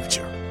 and your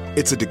future.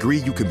 It's a degree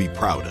you can be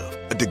proud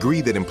of, a degree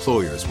that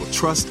employers will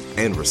trust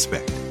and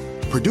respect.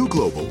 Purdue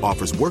Global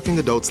offers working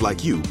adults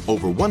like you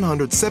over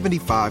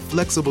 175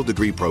 flexible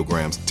degree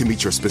programs to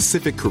meet your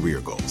specific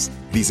career goals.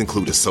 These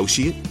include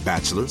associate,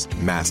 bachelor's,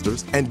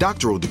 master's, and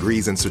doctoral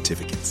degrees and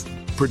certificates.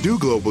 Purdue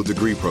Global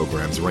degree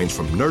programs range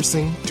from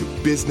nursing to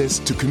business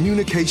to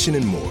communication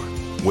and more.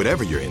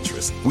 Whatever your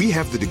interest, we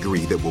have the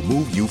degree that will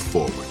move you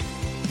forward.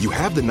 You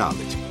have the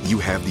knowledge, you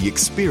have the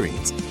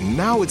experience.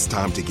 Now it's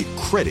time to get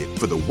credit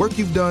for the work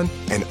you've done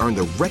and earn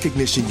the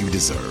recognition you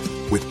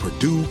deserve with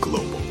Purdue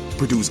Global,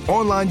 Purdue's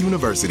online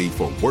university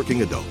for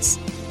working adults.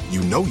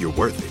 You know you're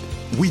worth it.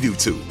 We do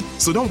too.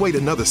 So don't wait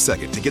another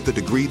second to get the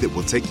degree that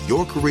will take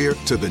your career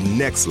to the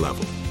next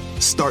level.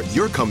 Start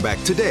your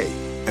comeback today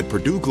at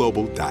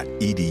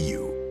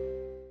purdueglobal.edu.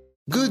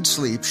 Good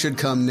sleep should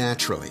come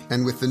naturally,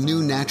 and with the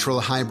new Natural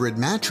Hybrid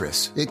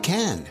mattress, it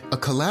can. A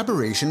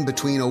collaboration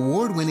between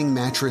award-winning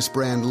mattress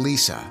brand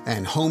Leesa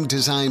and home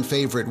design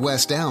favorite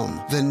West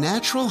Elm, the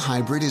Natural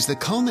Hybrid is the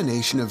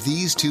culmination of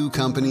these two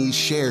companies'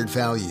 shared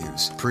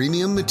values: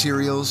 premium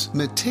materials,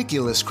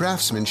 meticulous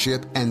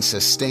craftsmanship, and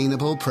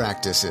sustainable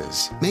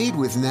practices. Made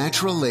with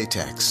natural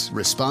latex,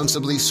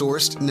 responsibly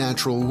sourced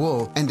natural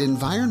wool, and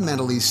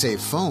environmentally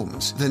safe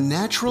foams, the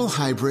Natural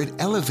Hybrid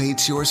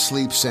elevates your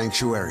sleep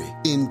sanctuary,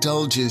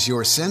 indulges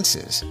your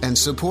senses, and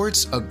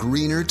supports a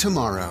greener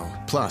tomorrow.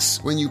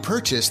 Plus, when you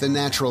purchase the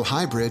Natural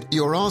Hybrid,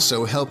 you're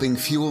also helping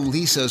fuel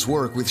Leesa's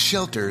work with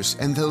shelters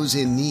and those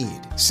in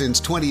need. Since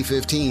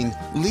 2015,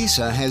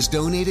 Leesa has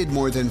donated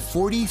more than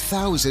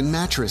 40,000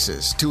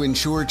 mattresses to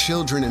ensure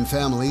children and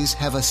families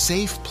have a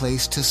safe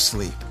place to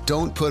sleep.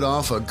 Don't put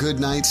off a good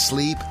night's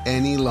sleep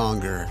any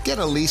longer. Get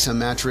a Leesa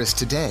mattress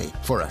today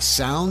for a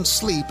sound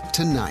sleep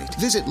tonight.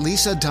 Visit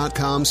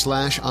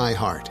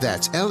leesa.com/iHeart.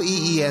 That's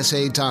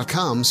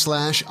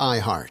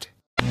LEESA.com/iHeart.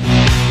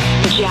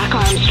 Jack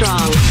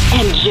Armstrong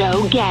and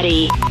Joe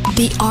Getty.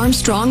 The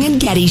Armstrong and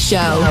Getty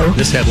Show.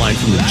 This headline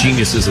from the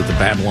geniuses at the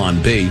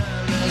Babylon Bee.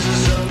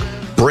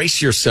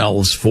 Brace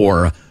yourselves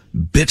for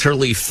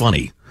bitterly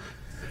funny.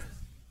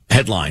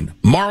 Headline: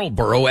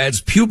 Marlboro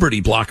adds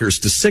puberty blockers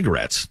to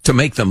cigarettes to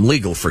make them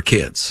legal for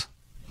kids.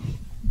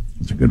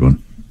 That's a good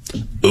one.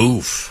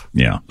 Oof.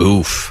 Yeah.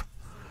 Oof.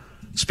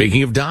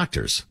 Speaking of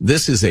doctors,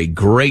 this is a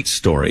great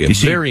story,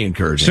 very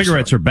encouraging.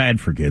 Cigarettes are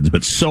bad for kids,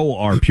 but so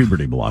are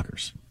puberty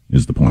blockers.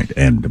 Is the point.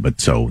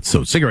 So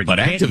cigarettes. But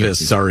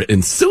activists are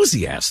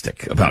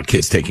enthusiastic about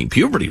kids taking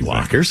puberty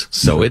blockers.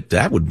 So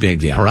that would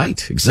be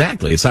right.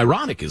 Exactly. It's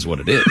ironic, is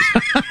what it is.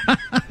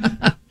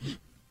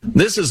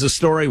 This is a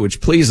story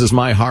which pleases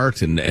my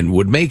heart and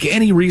would make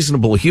any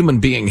reasonable human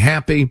being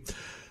happy.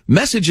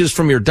 Messages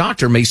from your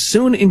doctor may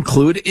soon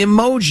include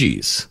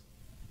emojis.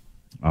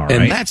 All right.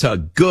 And that's a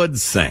good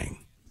thing.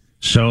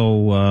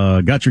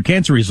 So, got your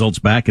cancer results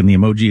back, and the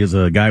emoji is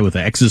a guy with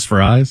X's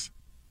for eyes?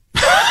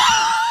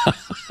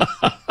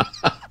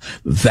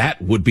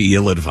 That would be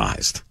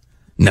ill-advised.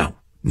 No,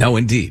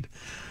 indeed.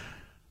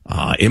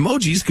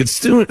 Emojis could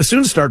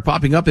soon start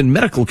popping up in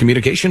medical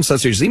communication,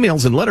 such as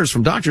emails and letters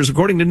from doctors,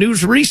 according to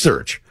news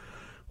research.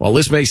 While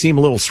this may seem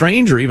a little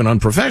strange or even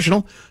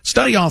unprofessional,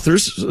 study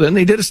authors, and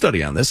they did a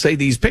study on this, say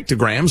these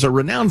pictograms are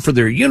renowned for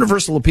their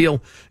universal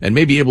appeal and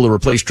may be able to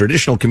replace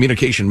traditional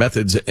communication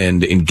methods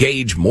and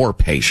engage more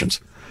patients.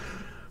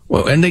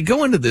 Well, and they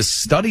go into this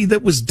study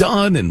that was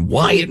done and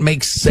why it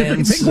makes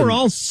sense. You think we're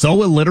all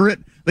so illiterate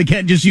they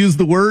can't just use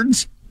the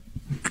words?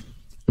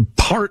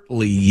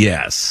 Partly,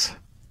 yes.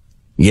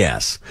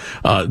 Yes.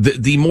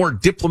 The more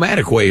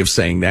diplomatic way of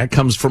saying that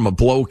comes from a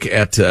bloke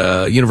at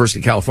University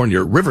of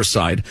California,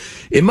 Riverside.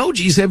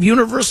 Emojis have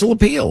universal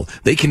appeal.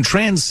 They can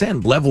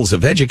transcend levels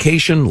of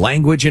education,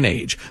 language, and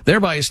age,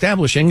 thereby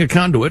establishing a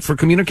conduit for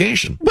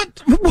communication.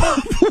 But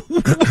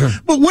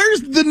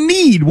where's the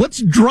need?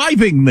 What's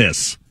driving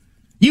this?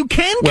 You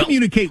can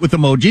communicate with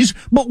emojis,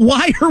 but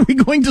why are we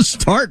going to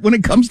start when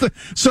it comes to...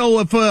 So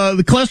if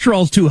the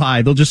cholesterol's too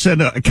high, they'll just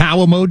send a cow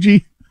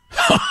emoji?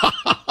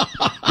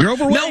 You're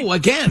overweight. No,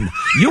 again,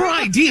 your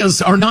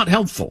ideas are not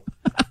helpful.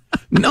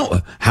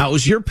 No,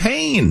 how's your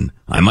pain?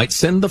 I might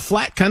send the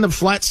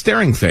flat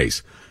staring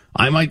face.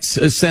 I might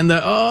send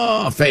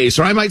the face,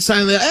 or I might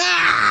send the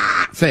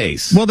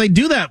face. Well, they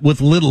do that with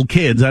little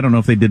kids. I don't know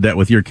if they did that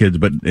with your kids,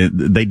 but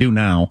they do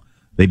now.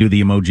 They do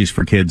the emojis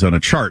for kids on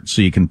a chart,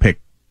 so you can pick.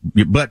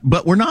 But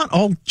we're not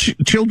all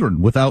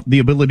children without the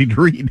ability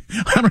to read.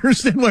 I don't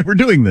understand why we're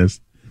doing this.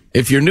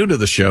 If you're new to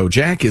the show,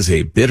 Jack is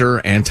a bitter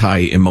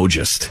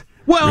anti-emojist.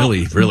 Well,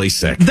 really, really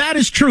sick. That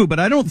is true, but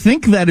I don't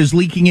think that is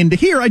leaking into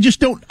here. I just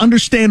don't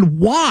understand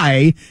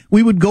why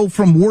we would go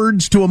from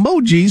words to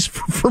emojis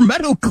for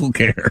medical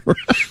care.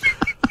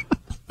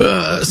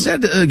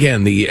 Said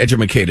again, the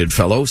educated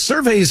fellow,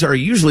 surveys are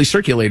usually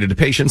circulated to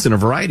patients in a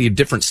variety of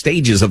different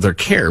stages of their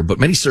care, but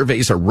many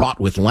surveys are wrought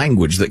with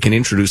language that can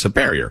introduce a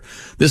barrier.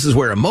 This is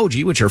where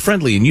emoji, which are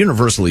friendly and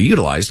universally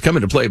utilized, come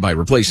into play by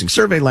replacing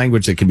survey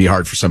language that can be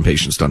hard for some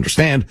patients to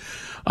understand.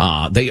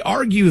 They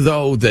argue,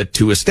 though, that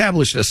to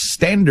establish a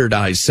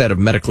standardized set of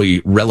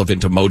medically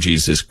relevant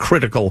emojis is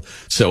critical,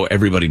 so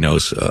everybody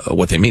knows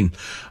what they mean.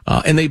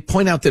 And they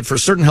point out that for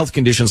certain health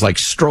conditions like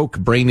stroke,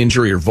 brain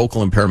injury, or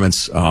vocal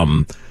impairments,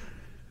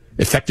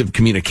 effective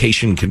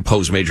communication can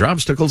pose major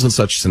obstacles. In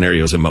such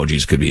scenarios,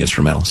 emojis could be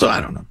instrumental. So I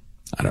don't know.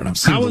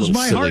 Seems how was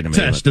my heart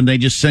test? And they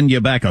just send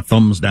you back a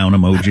thumbs down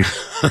emoji.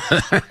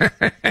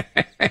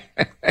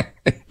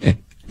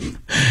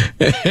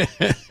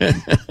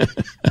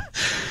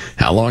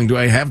 How long do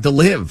I have to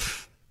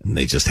live? And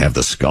they just have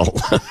the skull.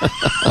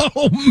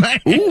 Oh, man.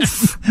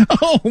 Oof.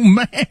 Oh,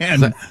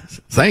 man.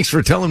 Thanks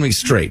for telling me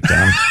straight,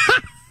 Don.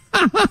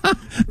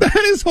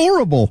 That is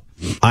horrible.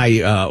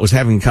 I was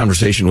having a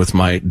conversation with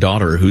my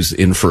daughter who's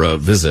in for a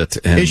visit.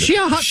 And is she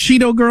a hot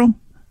Cheeto girl?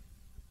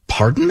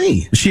 Pardon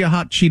me? Is she a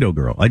hot Cheeto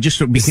girl? I just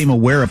became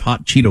aware of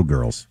hot Cheeto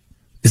girls.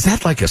 Is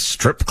that like a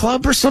strip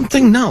club or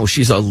something? No,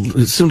 she's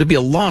soon to be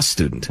a law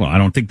student. Well, I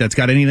don't think that's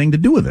got anything to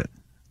do with it.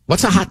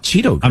 What's a hot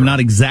Cheeto girl? I'm not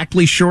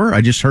exactly sure.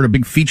 I just heard a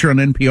big feature on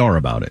NPR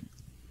about it.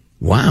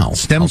 Wow. It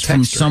stems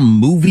from some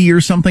movie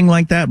or something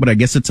like that, but I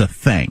guess it's a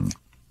thing,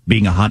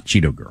 being a hot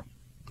Cheeto girl.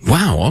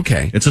 Wow,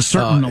 okay. It's a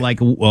certain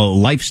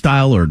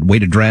lifestyle or way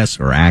to dress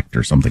or act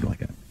or something like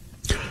that.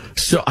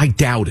 So I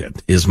doubt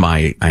it is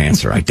my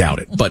answer. I doubt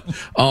it. But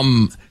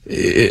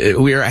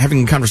we are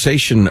having a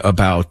conversation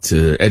about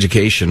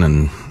education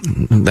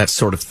and that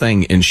sort of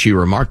thing, and she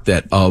remarked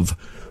that of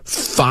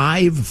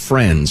 5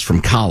 friends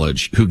from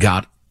college who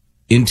got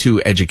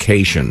into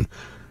education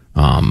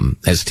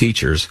as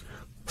teachers,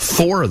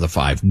 4 of the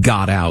 5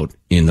 got out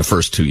in the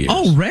first 2 years.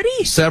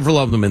 Already? Several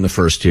of them in the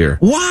first year.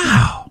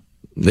 Wow.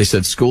 They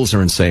said schools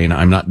are insane.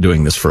 I'm not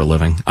doing this for a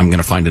living. I'm going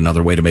to find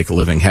another way to make a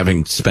living,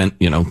 having spent,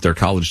 their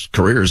college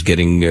careers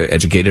getting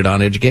educated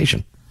on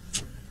education.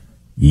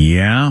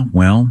 Yeah,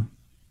 well,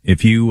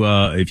 if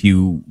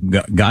you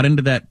got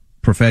into that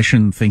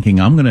profession thinking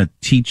I'm going to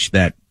teach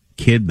that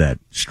kid that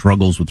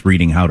struggles with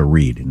reading how to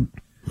read and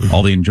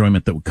all the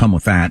enjoyment that would come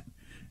with that,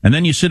 and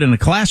then you sit in a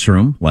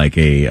classroom like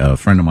a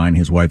friend of mine,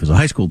 his wife is a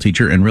high school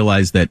teacher, and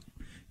realize that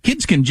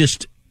kids can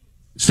just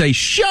say,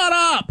 shut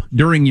up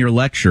during your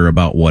lecture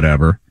about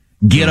whatever,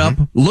 get up,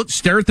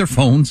 stare at their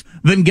phones,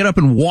 then get up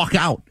and walk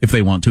out if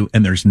they want to,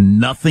 and there's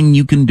nothing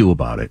you can do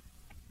about it.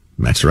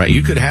 That's right.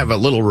 You could have a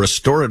little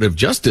restorative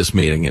justice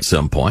meeting at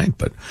some point,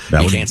 but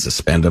you can't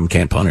suspend them,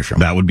 can't punish them.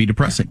 That would be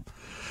depressing.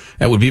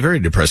 That would be very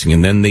depressing.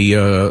 And then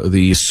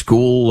the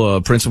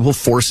school principal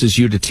forces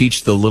you to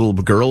teach the little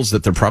girls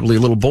that they're probably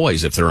little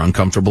boys if they're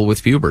uncomfortable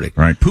with puberty.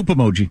 Right. Poop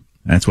emoji.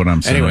 That's what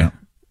I'm saying. Anyway,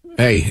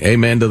 hey,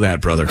 amen to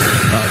that, brother.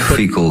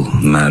 Fecal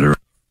matter.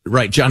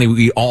 Right, Johnny,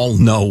 we all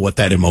know what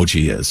that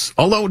emoji is.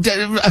 Although,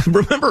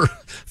 remember, a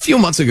few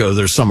months ago,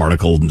 there's some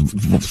article,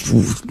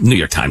 New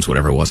York Times,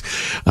 whatever it was,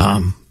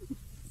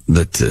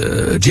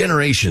 that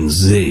Generation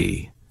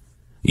Z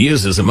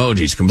uses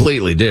emojis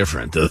completely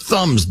different. The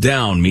thumbs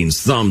down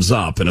means thumbs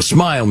up, and a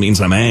smile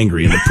means I'm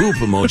angry, and the poop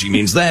emoji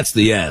means that's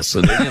the S.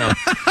 And, all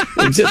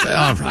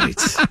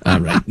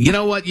right. You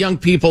know what, young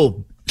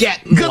people?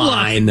 Get in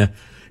line.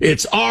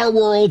 It's our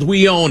world.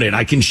 We own it.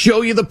 I can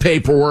show you the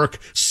paperwork.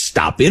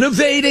 Stop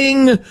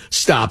innovating.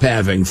 Stop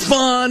having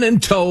fun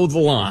and toe the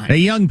line. Hey,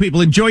 young people,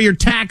 enjoy your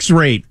tax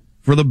rate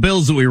for the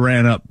bills that we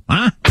ran up.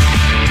 Huh?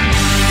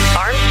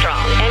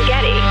 Armstrong and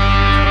Getty.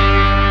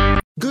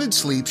 Good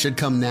sleep should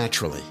come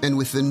naturally, and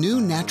with the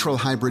new Natural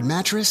Hybrid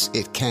mattress,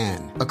 it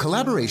can. A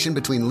collaboration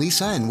between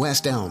Lisa and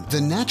West Elm,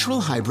 the Natural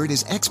Hybrid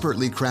is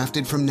expertly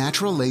crafted from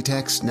natural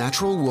latex,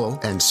 natural wool,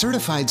 and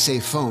certified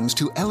safe foams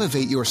to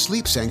elevate your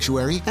sleep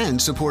sanctuary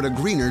and support a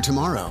greener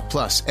tomorrow.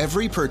 Plus,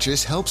 every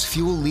purchase helps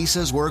fuel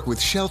Lisa's work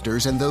with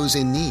shelters and those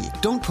in need.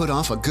 Don't put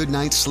off a good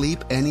night's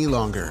sleep any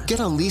longer.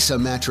 Get a Lisa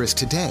mattress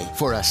today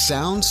for a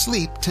sound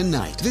sleep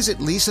tonight. Visit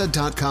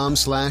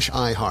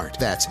lisa.com/iHeart.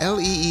 That's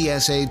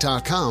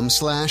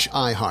LEESA.com/iHeart.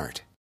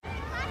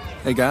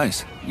 Hey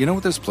guys, you know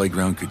what this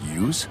playground could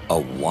use? A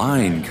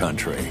wine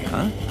country,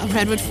 huh? A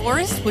redwood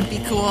forest would be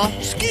cool.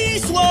 Ski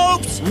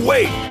slopes!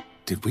 Wait!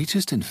 Did we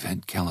just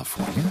invent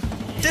California?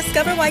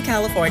 Discover why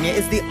California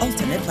is the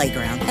ultimate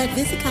playground at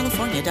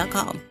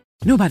visitcalifornia.com.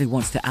 Nobody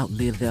wants to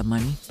outlive their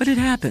money, but it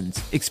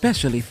happens,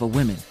 especially for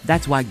women.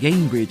 That's why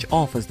Gainbridge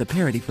offers the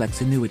Parity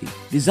Flex annuity,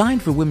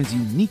 designed for women's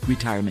unique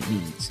retirement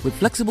needs, with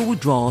flexible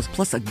withdrawals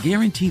plus a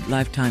guaranteed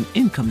lifetime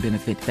income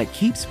benefit that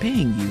keeps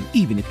paying you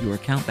even if your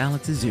account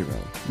balance is zero.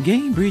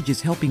 Gainbridge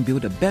is helping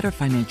build a better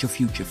financial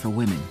future for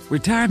women.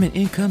 Retirement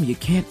income you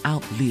can't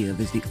outlive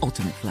is the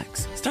ultimate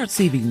flex. Start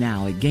saving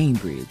now at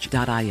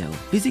Gainbridge.io.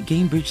 Visit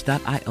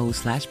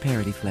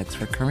Gainbridge.io/ParityFlex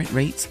for current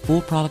rates,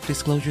 full product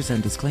disclosures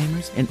and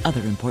disclaimers, and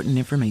other important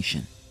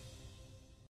information.